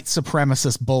some white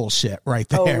supremacist bullshit right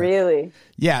there. Oh, really?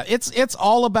 Yeah, it's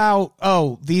all about,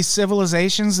 these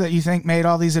civilizations that you think made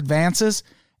all these advances,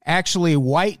 actually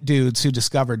white dudes who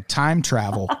discovered time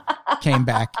travel came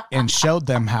back and showed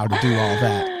them how to do all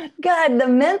that. God, the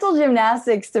mental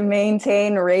gymnastics to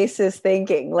maintain racist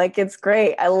thinking. Like, it's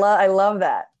great. I love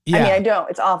that. Yeah. I mean, I don't.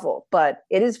 It's awful, but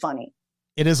it is funny.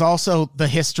 It is also the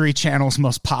History Channel's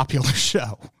most popular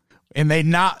show. And they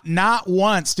not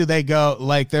once do they go,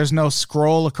 like, there's no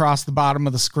scroll across the bottom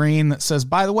of the screen that says,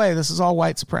 by the way, this is all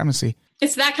white supremacy.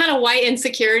 It's that kind of white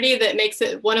insecurity that makes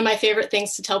it one of my favorite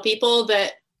things to tell people,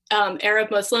 that Arab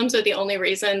Muslims are the only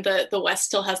reason that the West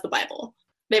still has the Bible.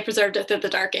 They preserved it through the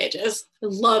Dark Ages. I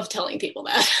love telling people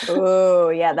that.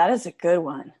 Oh, yeah, that is a good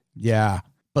one. Yeah.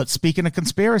 But speaking of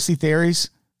conspiracy theories,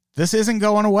 this isn't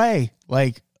going away.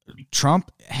 Like,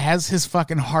 Trump has his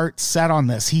fucking heart set on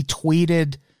this. He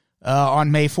tweeted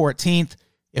on May 14th,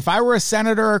 if I were a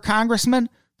senator or congressman,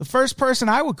 the first person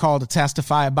I would call to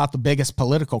testify about the biggest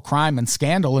political crime and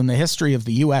scandal in the history of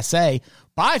the USA,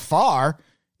 by far,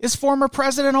 is former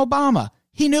President Obama.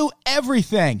 He knew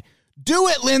everything. Do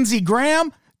it, Lindsey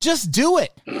Graham. Just do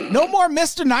it. No more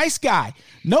Mr. Nice Guy.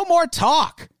 No more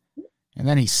talk. And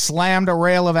then he slammed a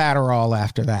rail of Adderall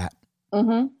after that.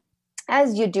 Mm-hmm.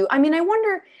 As you do. I mean, I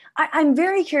wonder, I'm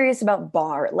very curious about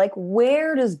Barr. Like,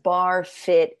 where does Barr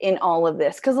fit in all of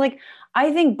this? Because, like,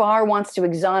 I think Barr wants to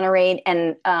exonerate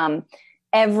and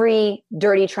every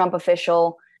dirty Trump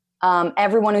official,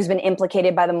 everyone who's been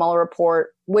implicated by the Mueller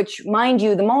report, which, mind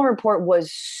you, the Mueller report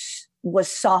was was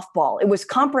softball. It was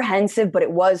comprehensive, but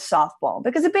it was softball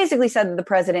because it basically said that the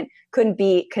president couldn't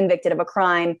be convicted of a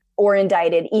crime or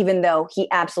indicted, even though he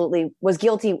absolutely was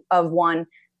guilty of one.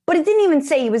 But it didn't even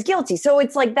say he was guilty. So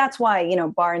it's like, that's why,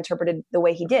 Barr interpreted the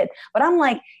way he did. But I'm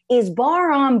like, is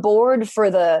Barr on board for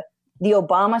the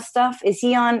Obama stuff? Is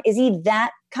he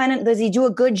that kind of, does he do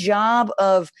a good job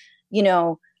of,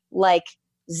 like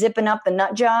zipping up the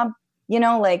nut job? Is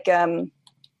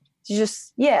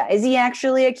he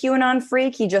actually a QAnon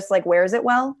freak? He just like wears it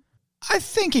well? I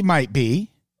think he might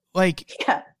be. Like,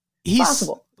 yeah, he's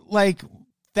possible. Like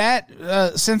that,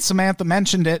 since Samantha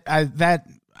mentioned it,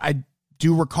 I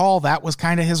do recall that was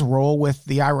kind of his role with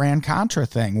the Iran-Contra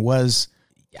thing was,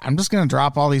 I'm just going to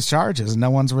drop all these charges. No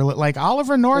one's really like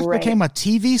Oliver North became a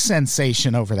TV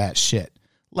sensation over that shit.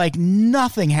 Like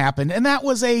nothing happened. And that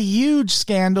was a huge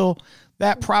scandal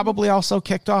that probably also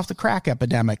kicked off the crack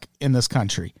epidemic in this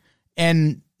country.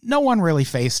 And no one really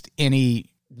faced any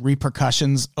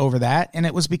repercussions over that. And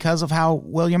it was because of how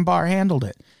William Barr handled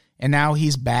it. And now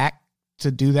he's back to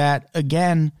do that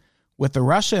again with the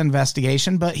Russia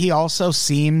investigation, but he also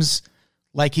seems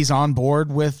like he's on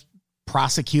board with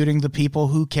prosecuting the people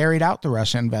who carried out the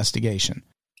Russia investigation.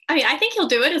 I mean, I think he'll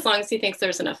do it as long as he thinks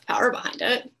there's enough power behind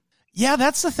it. Yeah,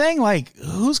 that's the thing. Like,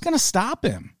 who's going to stop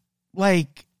him?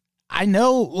 Like, I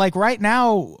know, like right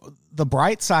now, the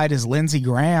bright side is Lindsey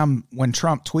Graham, when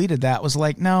Trump tweeted that, was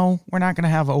like, no, we're not going to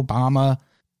have Obama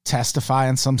testify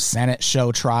in some Senate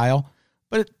show trial.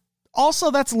 But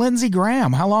also, that's Lindsey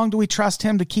Graham. How long do we trust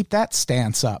him to keep that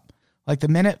stance up? Like the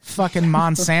minute fucking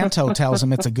Monsanto tells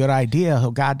him it's a good idea,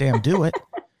 he'll goddamn do it.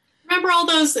 Remember all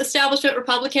those establishment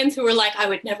Republicans who were like, I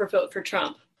would never vote for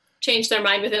Trump? Changed their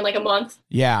mind within like a month.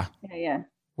 Yeah. Yeah.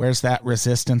 Where's that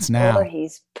resistance now? Oh,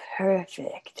 he's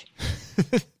perfect.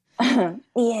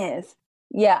 Yes.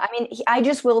 Yeah. I mean, I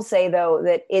just will say, though,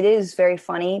 that it is very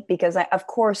funny because, of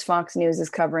course, Fox News is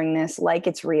covering this like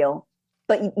it's real.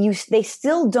 But they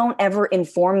still don't ever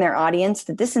inform their audience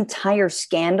that this entire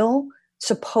scandal,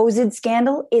 supposed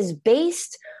scandal, is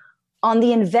based on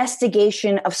the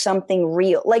investigation of something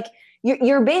real. Like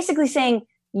you're basically saying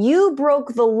you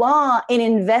broke the law in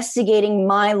investigating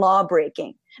my law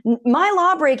breaking. My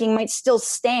law breaking might still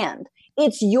stand.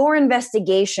 It's your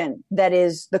investigation that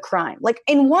is the crime. Like,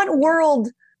 in what world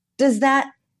does that?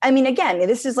 I mean, again,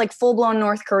 this is like full blown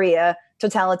North Korea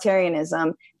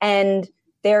totalitarianism, and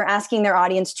they're asking their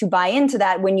audience to buy into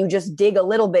that when you just dig a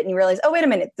little bit and you realize, oh, wait a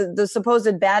minute, the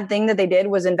supposed bad thing that they did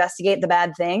was investigate the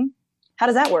bad thing. How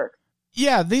does that work?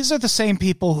 Yeah, these are the same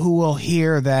people who will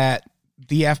hear that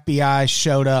the FBI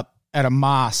showed up at a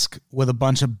mosque with a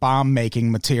bunch of bomb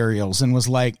making materials and was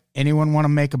like, anyone want to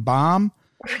make a bomb?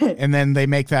 And then they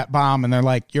make that bomb and they're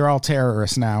like, you're all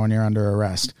terrorists now and you're under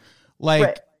arrest.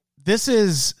 Like, This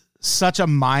is such a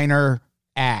minor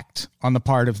act on the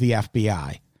part of the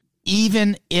FBI.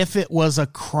 Even if it was a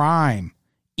crime,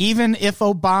 even if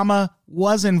Obama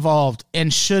was involved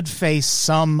and should face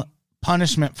some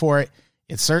punishment for it,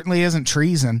 it certainly isn't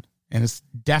treason, and it's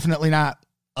definitely not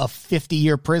a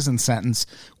 50-year prison sentence,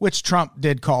 which Trump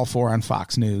did call for on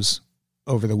Fox News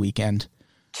over the weekend.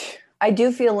 I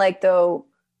do feel like, though,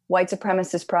 white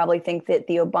supremacists probably think that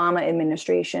the Obama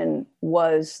administration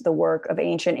was the work of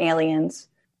ancient aliens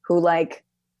who, like,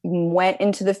 went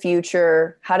into the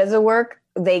future. How does it work?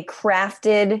 They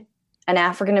crafted an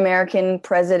African-American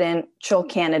presidential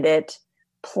candidate,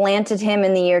 planted him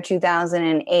in the year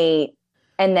 2008,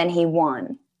 and then he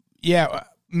won. Yeah,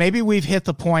 maybe we've hit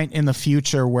the point in the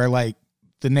future where, like,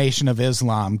 the Nation of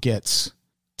Islam gets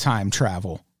time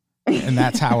travel, and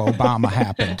that's how Obama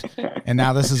happened. And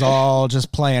now this is all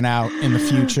just playing out in the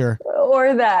future.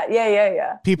 Or that.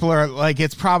 Yeah. People are like,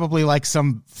 it's probably like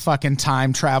some fucking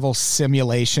time travel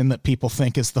simulation that people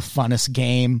think is the funnest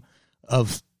game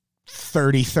of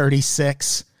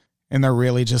 3036, and they're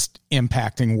really just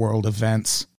impacting world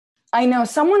events. I know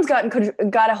someone's got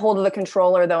a hold of the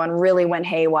controller, though, and really went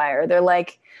haywire. They're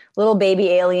like, little baby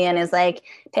alien is like,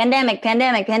 pandemic, beep,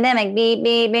 beep,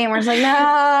 beep. And we're just like,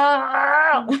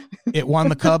 no. It won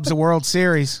the Cubs a World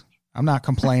Series. I'm not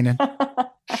complaining.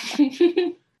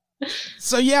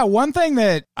 So, yeah, one thing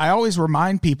that I always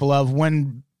remind people of,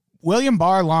 when William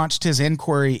Barr launched his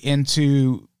inquiry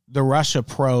into the Russia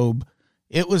probe,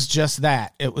 it was just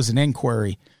that. It was an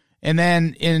inquiry. And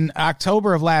then in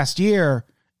October of last year,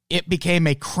 it became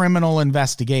a criminal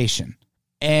investigation.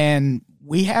 And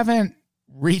we haven't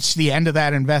reached the end of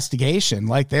that investigation.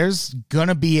 Like, there's going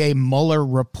to be a Mueller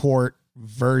report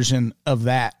version of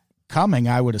that coming,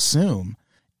 I would assume.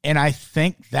 And I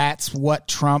think that's what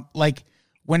Trump, like,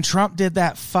 when Trump did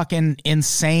that fucking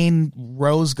insane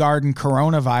Rose Garden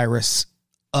coronavirus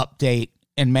update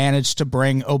and managed to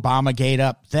bring Obamagate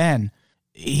up then.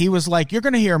 He was like, you're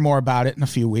going to hear more about it in a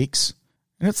few weeks.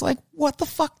 And it's like, what the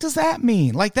fuck does that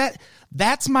mean? Like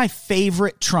that's my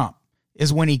favorite Trump,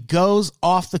 is when he goes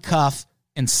off the cuff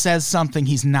and says something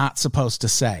he's not supposed to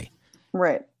say.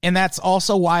 Right. And that's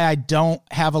also why I don't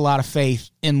have a lot of faith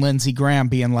in Lindsey Graham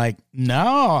being like,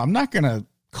 no, I'm not going to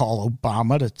call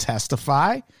Obama to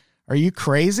testify. Are you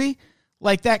crazy?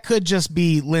 Like, that could just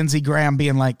be Lindsey Graham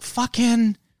being like,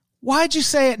 fucking, why'd you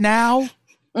say it now?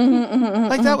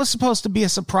 Like, that was supposed to be a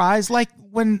surprise. Like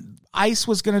when ICE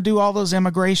was going to do all those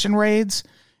immigration raids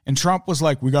and Trump was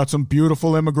like, we got some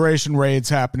beautiful immigration raids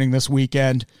happening this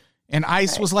weekend. And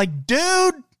ICE was like,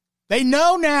 dude, they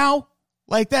know now.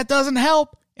 Like, that doesn't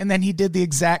help. And then he did the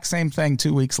exact same thing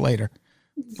 2 weeks later.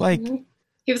 Like,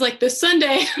 he was like, this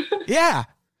Sunday. Yeah.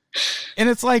 And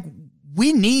it's like,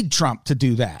 we need Trump to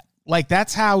do that. Like,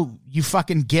 that's how you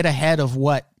fucking get ahead of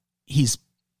what he's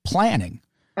planning.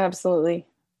 Absolutely.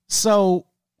 So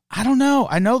I don't know.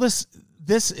 I know this,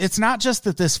 it's not just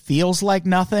that this feels like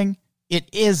nothing. It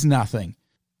is nothing,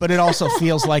 but it also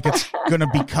feels like it's going to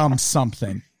become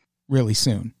something really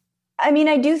soon. I mean,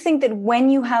 I do think that when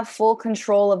you have full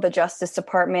control of the Justice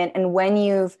Department and when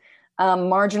you've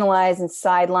marginalized and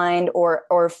sidelined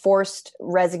or forced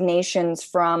resignations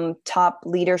from top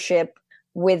leadership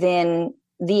within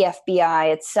the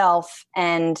FBI itself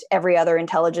and every other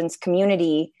intelligence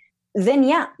community, then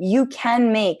yeah, you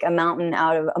can make a mountain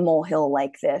out of a molehill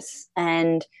like this.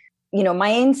 And, you know, my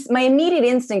immediate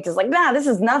instinct is like, nah, this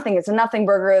is nothing. It's a nothing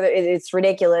burger. It's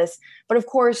ridiculous. But of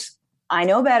course, I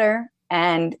know better.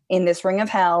 And in this ring of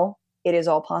hell, it is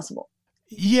all possible.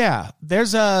 Yeah,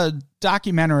 there's a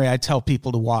documentary I tell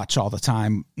people to watch all the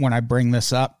time when I bring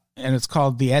this up, and it's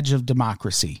called The Edge of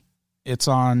Democracy. It's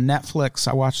on Netflix.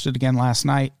 I watched it again last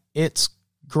night. It's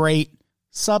great.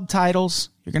 Subtitles.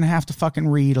 You're going to have to fucking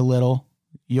read a little.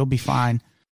 You'll be fine.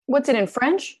 What's it in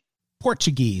French?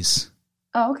 Portuguese.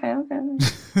 Oh, okay.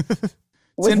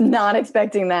 Was not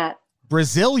expecting that.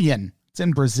 Brazilian. It's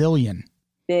in Brazilian.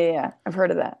 Yeah, I've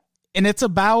heard of that. And it's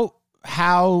about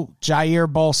how Jair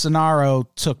Bolsonaro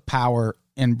took power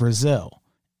in Brazil.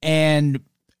 And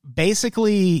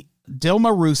basically,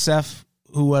 Dilma Rousseff,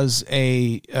 who was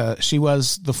she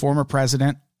was the former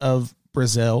president of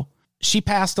Brazil, she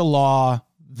passed a law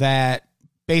that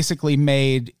basically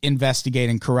made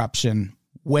investigating corruption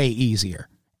way easier.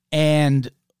 And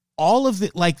all of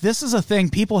the, like, this is a thing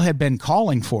people had been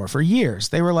calling for years.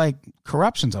 They were like,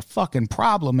 corruption's a fucking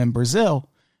problem in Brazil.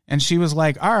 And she was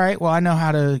like, all right, well, I know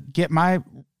how to get my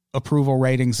approval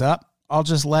ratings up. I'll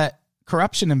just let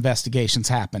corruption investigations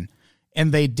happen.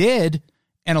 And they did.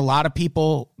 And a lot of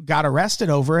people got arrested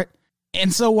over it.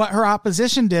 And so what her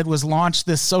opposition did was launch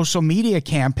this social media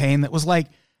campaign that was like,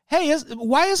 hey,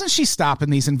 why isn't she stopping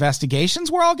these investigations?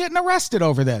 We're all getting arrested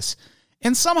over this.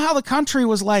 And somehow the country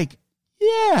was like,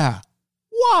 yeah,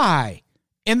 why?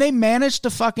 And they managed to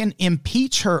fucking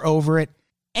impeach her over it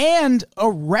and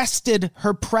arrested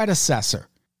her predecessor,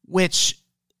 which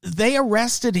they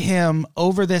arrested him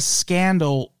over this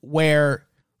scandal where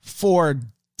for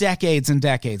decades and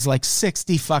decades, like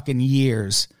 60 fucking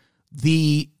years,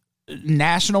 the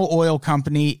national oil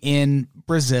company in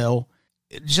Brazil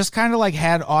just kind of like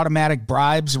had automatic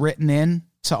bribes written in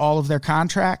to all of their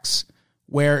contracts,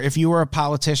 where if you were a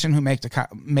politician who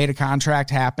made a contract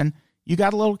happen, you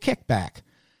got a little kickback.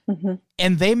 Mm-hmm.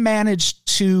 And they managed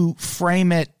to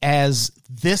frame it as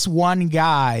this one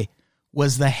guy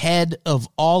was the head of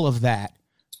all of that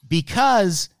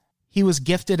because he was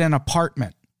gifted an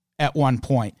apartment at one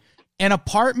point, an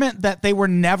apartment that they were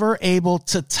never able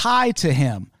to tie to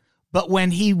him. But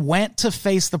when he went to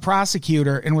face the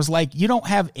prosecutor and was like, you don't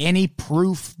have any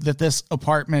proof that this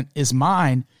apartment is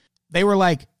mine, they were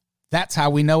like, that's how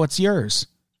we know it's yours.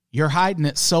 You're hiding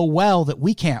it so well that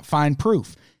we can't find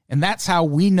proof. And that's how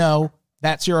we know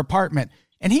that's your apartment.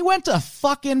 And he went to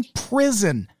fucking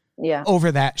prison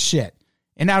over that shit.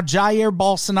 And now Jair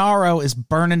Bolsonaro is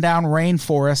burning down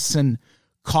rainforests and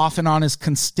coughing on his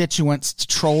constituents to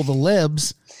troll the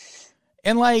libs.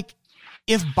 And like,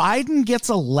 if Biden gets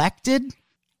elected,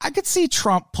 I could see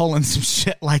Trump pulling some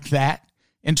shit like that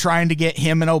and trying to get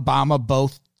him and Obama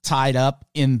both tied up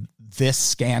in this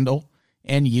scandal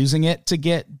and using it to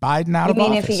get Biden out of office. You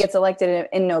mean if he gets elected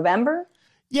in November?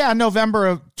 Yeah, November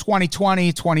of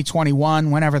 2020,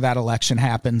 2021, whenever that election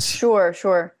happens. Sure.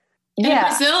 In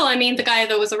Brazil, I mean, the guy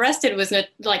that was arrested was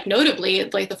like notably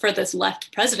like the furthest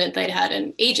left president they'd had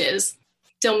in ages.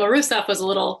 Dilma Rousseff was a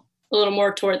little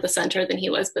more toward the center than he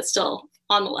was, but still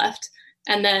on the left.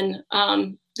 And then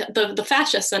the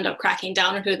fascists end up cracking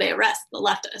down on who they arrest, the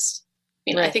leftist.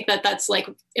 I mean, right. I think that's like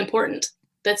important.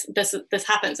 this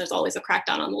happens, there's always a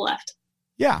crackdown on the left.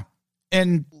 Yeah.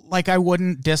 And like, I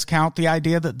wouldn't discount the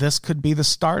idea that this could be the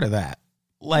start of that.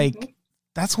 Like,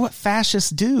 that's what fascists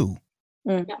do.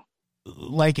 Yeah.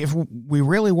 Like, if we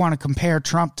really want to compare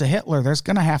Trump to Hitler, there's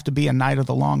going to have to be a night of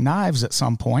the long knives at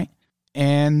some point.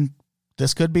 And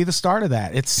this could be the start of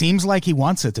that. It seems like he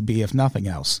wants it to be, if nothing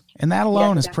else. And that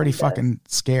alone is pretty fucking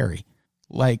scary.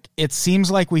 Like, it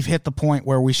seems like we've hit the point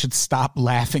where we should stop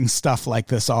laughing stuff like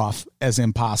this off as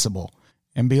impossible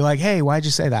and be like, hey, why'd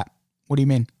you say that? What do you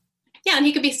mean? Yeah, and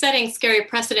he could be setting scary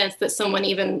precedents that someone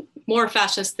even more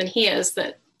fascist than he is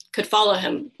that could follow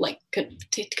him, like, could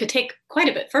take quite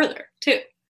a bit further, too.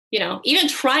 You know, even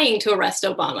trying to arrest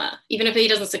Obama, even if he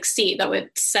doesn't succeed, that would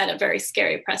set a very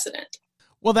scary precedent.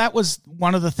 Well, that was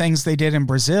one of the things they did in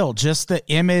Brazil. Just the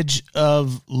image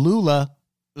of Lula,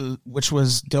 which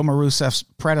was Dilma Rousseff's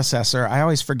predecessor. I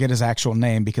always forget his actual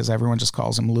name because everyone just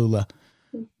calls him Lula.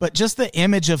 But just the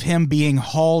image of him being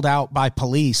hauled out by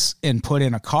police and put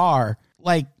in a car,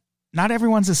 like, not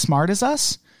everyone's as smart as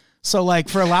us. So, like,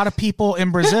 for a lot of people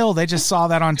in Brazil, they just saw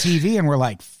that on TV and were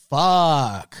like,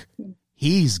 fuck,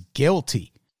 he's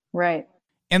guilty. Right.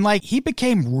 And, like, he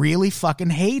became really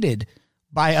fucking hated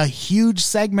by a huge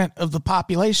segment of the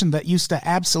population that used to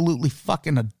absolutely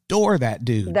fucking adore that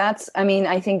dude.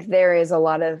 I think there is a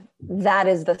lot of, that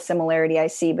is the similarity I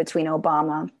see between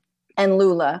Obama and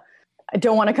Lula. I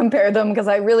don't want to compare them because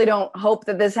I really don't hope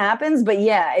that this happens, but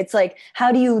yeah, it's like,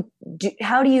 how do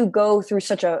you go through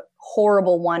such a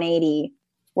horrible 180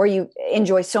 where you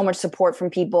enjoy so much support from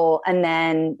people and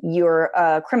then you're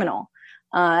a criminal?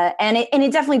 And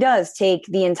it definitely does take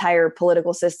the entire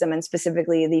political system and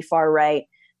specifically the far right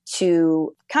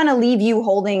to kind of leave you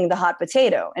holding the hot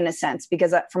potato in a sense,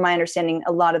 because from my understanding,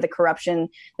 a lot of the corruption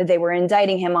that they were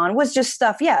indicting him on was just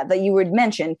stuff, that you would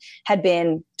mention had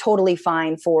been totally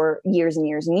fine for years and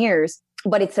years and years.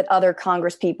 But it's that other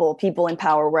Congress people in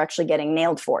power were actually getting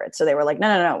nailed for it. So they were like,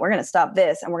 no, we're going to stop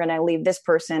this. And we're going to leave this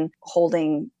person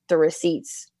holding the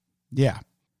receipts. Yeah.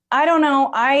 I don't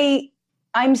know.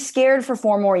 I'm scared for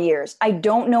 4 more years. I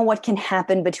don't know what can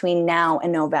happen between now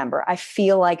and November. I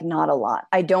feel like not a lot.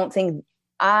 I don't think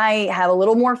I have a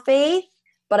little more faith,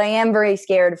 but I am very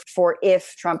scared for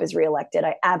if Trump is reelected.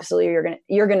 I absolutely,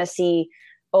 you're going to see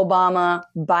Obama,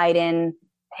 Biden.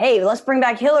 Hey, let's bring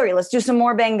back Hillary. Let's do some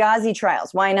more Benghazi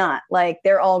trials. Why not? Like,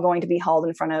 they're all going to be hauled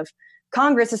in front of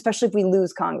Congress, especially if we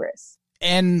lose Congress.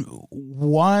 And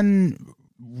one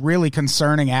really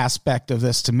concerning aspect of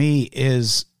this to me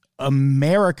is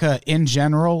America in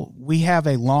general. We have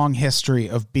a long history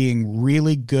of being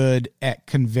really good at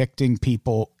convicting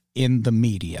people in the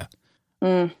media.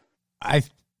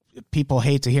 People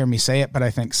hate to hear me say it, but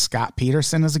I think Scott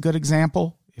Peterson is a good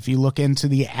example. If you look into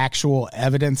the actual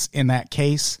evidence in that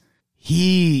case,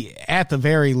 he, at the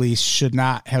very least, should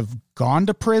not have gone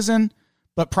to prison,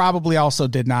 but probably also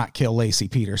did not kill Laci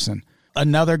Peterson.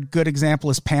 Another good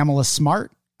example is Pamela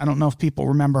Smart. I don't know if people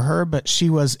remember her, but she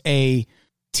was a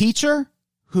teacher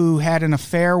who had an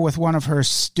affair with one of her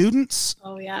students.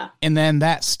 Oh, yeah. And then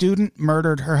that student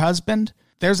murdered her husband.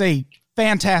 There's a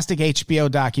fantastic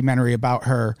HBO documentary about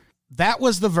her. That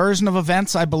was the version of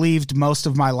events I believed most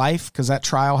of my life, because that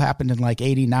trial happened in like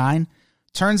 89.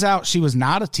 Turns out she was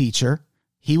not a teacher.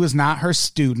 He was not her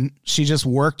student. She just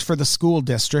worked for the school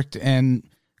district and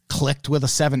clicked with a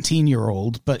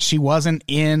 17-year-old, but she wasn't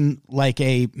in like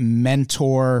a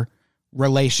mentor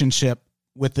relationship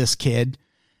with this kid.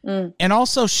 And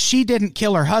also, she didn't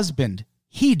kill her husband.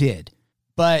 He did.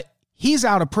 But he's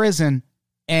out of prison,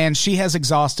 and she has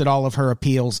exhausted all of her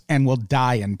appeals and will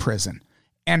die in prison.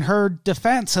 And her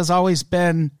defense has always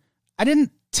been, I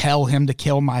didn't tell him to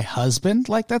kill my husband.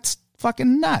 Like, that's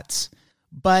fucking nuts.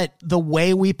 But the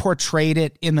way we portrayed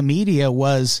it in the media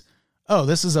was, oh,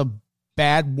 this is a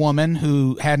bad woman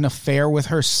who had an affair with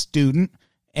her student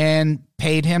and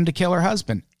paid him to kill her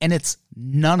husband. And it's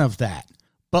none of that.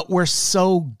 But we're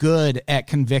so good at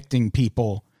convicting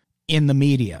people in the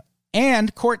media.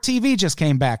 And Court TV just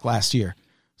came back last year.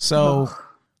 So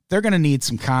they're going to need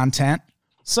some content.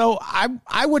 So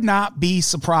I would not be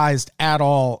surprised at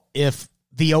all if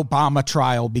the Obama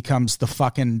trial becomes the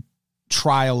fucking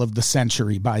trial of the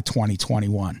century by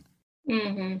 2021.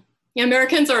 Mm-hmm. Yeah,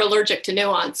 Americans are allergic to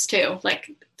nuance too.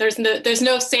 Like, there's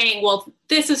no saying, well,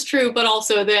 this is true, but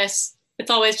also this.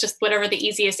 It's always just whatever the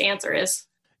easiest answer is.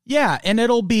 Yeah, and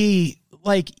it'll be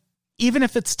like, even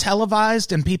if it's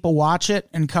televised and people watch it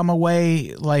and come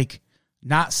away like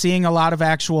not seeing a lot of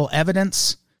actual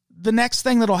evidence, the next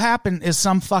thing that'll happen is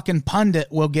some fucking pundit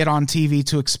will get on TV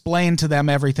to explain to them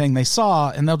everything they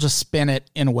saw, and they'll just spin it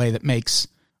in a way that makes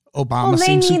Obama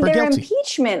seemed super their guilty.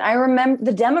 Impeachment. I remember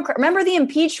remember the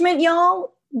impeachment,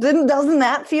 y'all? Doesn't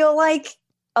that feel like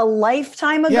a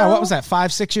lifetime ago? Yeah, what was that,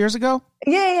 5-6 years ago?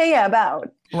 Yeah,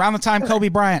 about. Around the time Kobe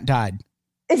Bryant died.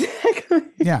 Exactly.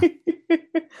 Yeah.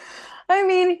 I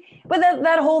mean, but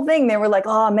that whole thing, they were like,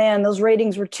 oh man, those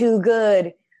ratings were too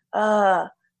good.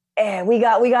 We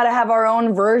got to have our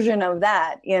own version of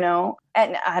that, you know?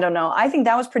 And I don't know. I think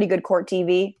that was pretty good court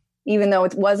TV, even though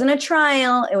it wasn't a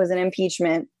trial, it was an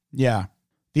impeachment. Yeah.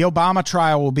 The Obama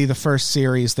trial will be the first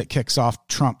series that kicks off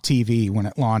Trump TV when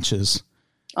it launches.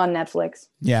 On Netflix.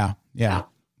 Yeah.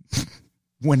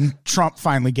 When Trump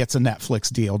finally gets a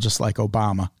Netflix deal, just like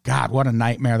Obama. God, what a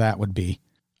nightmare that would be.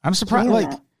 I'm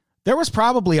surprised. There was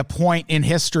probably a point in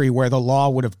history where the law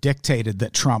would have dictated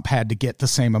that Trump had to get the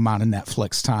same amount of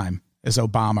Netflix time as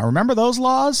Obama. Remember those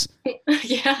laws?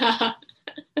 Yeah.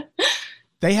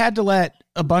 They had to let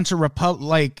a bunch of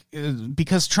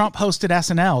because Trump hosted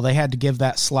SNL, they had to give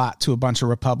that slot to a bunch of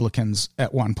Republicans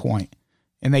at one point.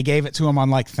 And they gave it to him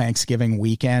on like Thanksgiving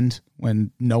weekend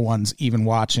when no one's even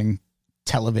watching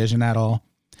television at all.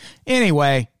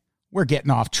 Anyway, we're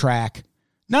getting off track.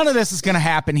 None of this is going to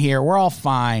happen here. We're all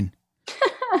fine.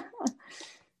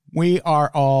 We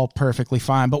are all perfectly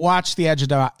fine. But watch The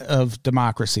Edge of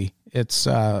Democracy. It's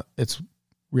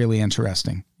really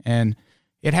interesting. And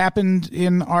it happened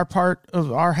in our part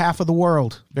of our half of the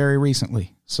world very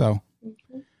recently. So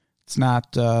it's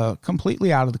not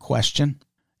completely out of the question.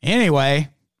 Anyway,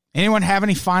 anyone have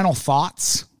any final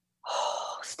thoughts?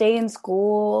 Stay in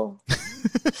school.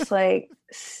 Just like,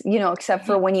 you know, except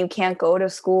for when you can't go to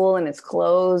school and it's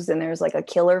closed and there's like a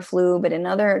killer flu. But in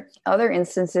other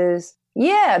instances,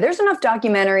 yeah, there's enough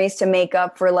documentaries to make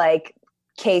up for like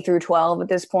K through 12 at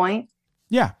this point.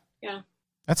 Yeah.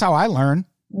 That's how I learn.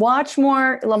 Watch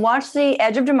The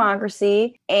Edge of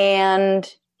Democracy,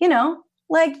 and, you know,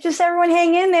 like, just everyone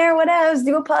hang in there, whatevs,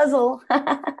 do a puzzle.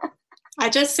 I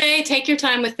just say take your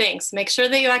time with things. Make sure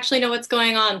that you actually know what's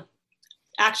going on.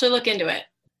 Actually look into it.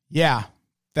 Yeah,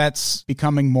 that's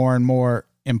becoming more and more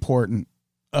important.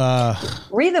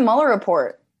 Read the Mueller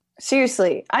report.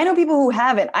 Seriously, I know people who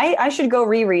haven't. I should go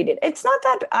reread it. It's not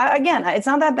that, it's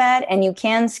not that bad, and you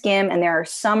can skim, and there are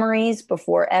summaries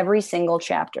before every single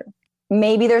chapter.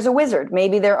 Maybe there's a wizard.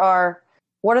 Maybe there are,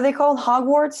 what are they called?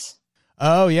 Hogwarts?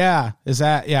 Oh, yeah.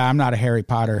 I'm not a Harry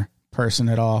Potter person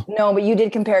at all. No, but you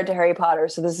did compare it to Harry Potter,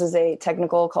 so this is a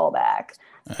technical callback.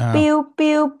 Pew,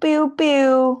 pew, pew,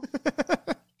 pew.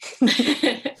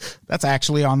 That's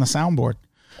actually on the soundboard.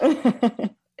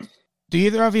 Do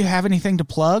either of you have anything to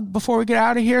plug before we get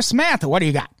out of here? Samantha, what do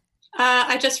you got?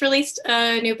 I just released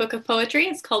a new book of poetry.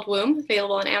 It's called Womb,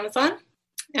 available on Amazon.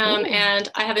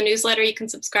 And I have a newsletter you can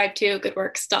subscribe to,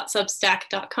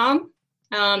 goodworks.substack.com.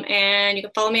 And you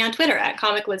can follow me on Twitter at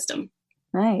Comic Wisdom.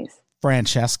 Nice.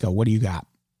 Francesca, what do you got?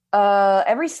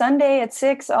 Every Sunday at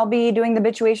 6, I'll be doing the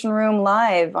Bituation Room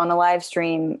live on a live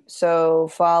stream. So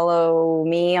follow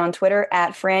me on Twitter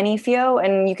at FrannyFio,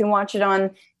 and you can watch it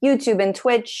on YouTube and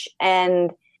Twitch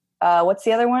and what's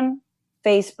the other one?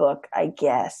 Facebook, I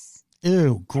guess.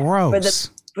 Ew, gross.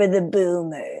 For the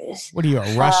boomers. What are you,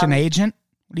 a Russian agent?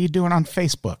 What are you doing on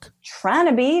Facebook?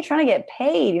 Trying to get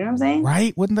paid. You know what I'm saying?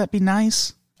 Right? Wouldn't that be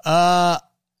nice?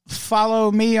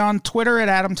 Follow me on Twitter at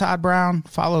Adam Todd Brown.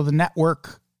 Follow the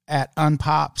network at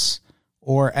Unpops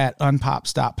or at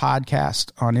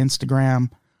unpops.podcast on Instagram.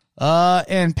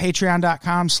 And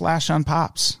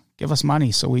patreon.com/unpops. Give us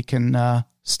money so we can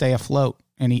stay afloat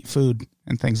and eat food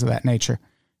and things of that nature.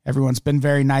 Everyone's been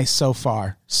very nice so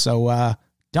far. So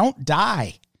don't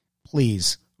die,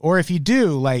 please. Or if you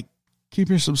do, like, keep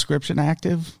your subscription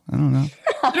active. I don't know.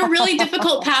 Put a really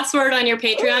difficult password on your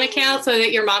Patreon account so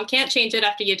that your mom can't change it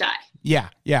after you die. Yeah.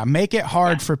 Make it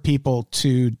hard for people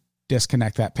to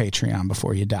disconnect that Patreon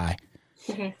before you die.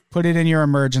 Mm-hmm. Put it in your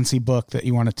emergency book that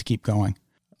you want it to keep going.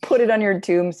 Put it on your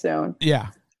tombstone. Yeah.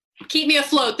 Keep me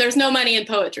afloat. There's no money in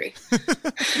poetry.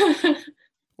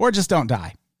 Or just don't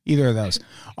die. Either of those.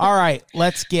 All right,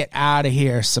 let's get out of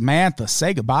here. Samantha,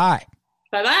 say goodbye.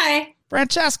 Bye-bye.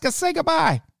 Francesca, say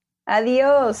goodbye.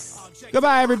 Adios.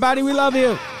 Goodbye, everybody. We love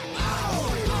you.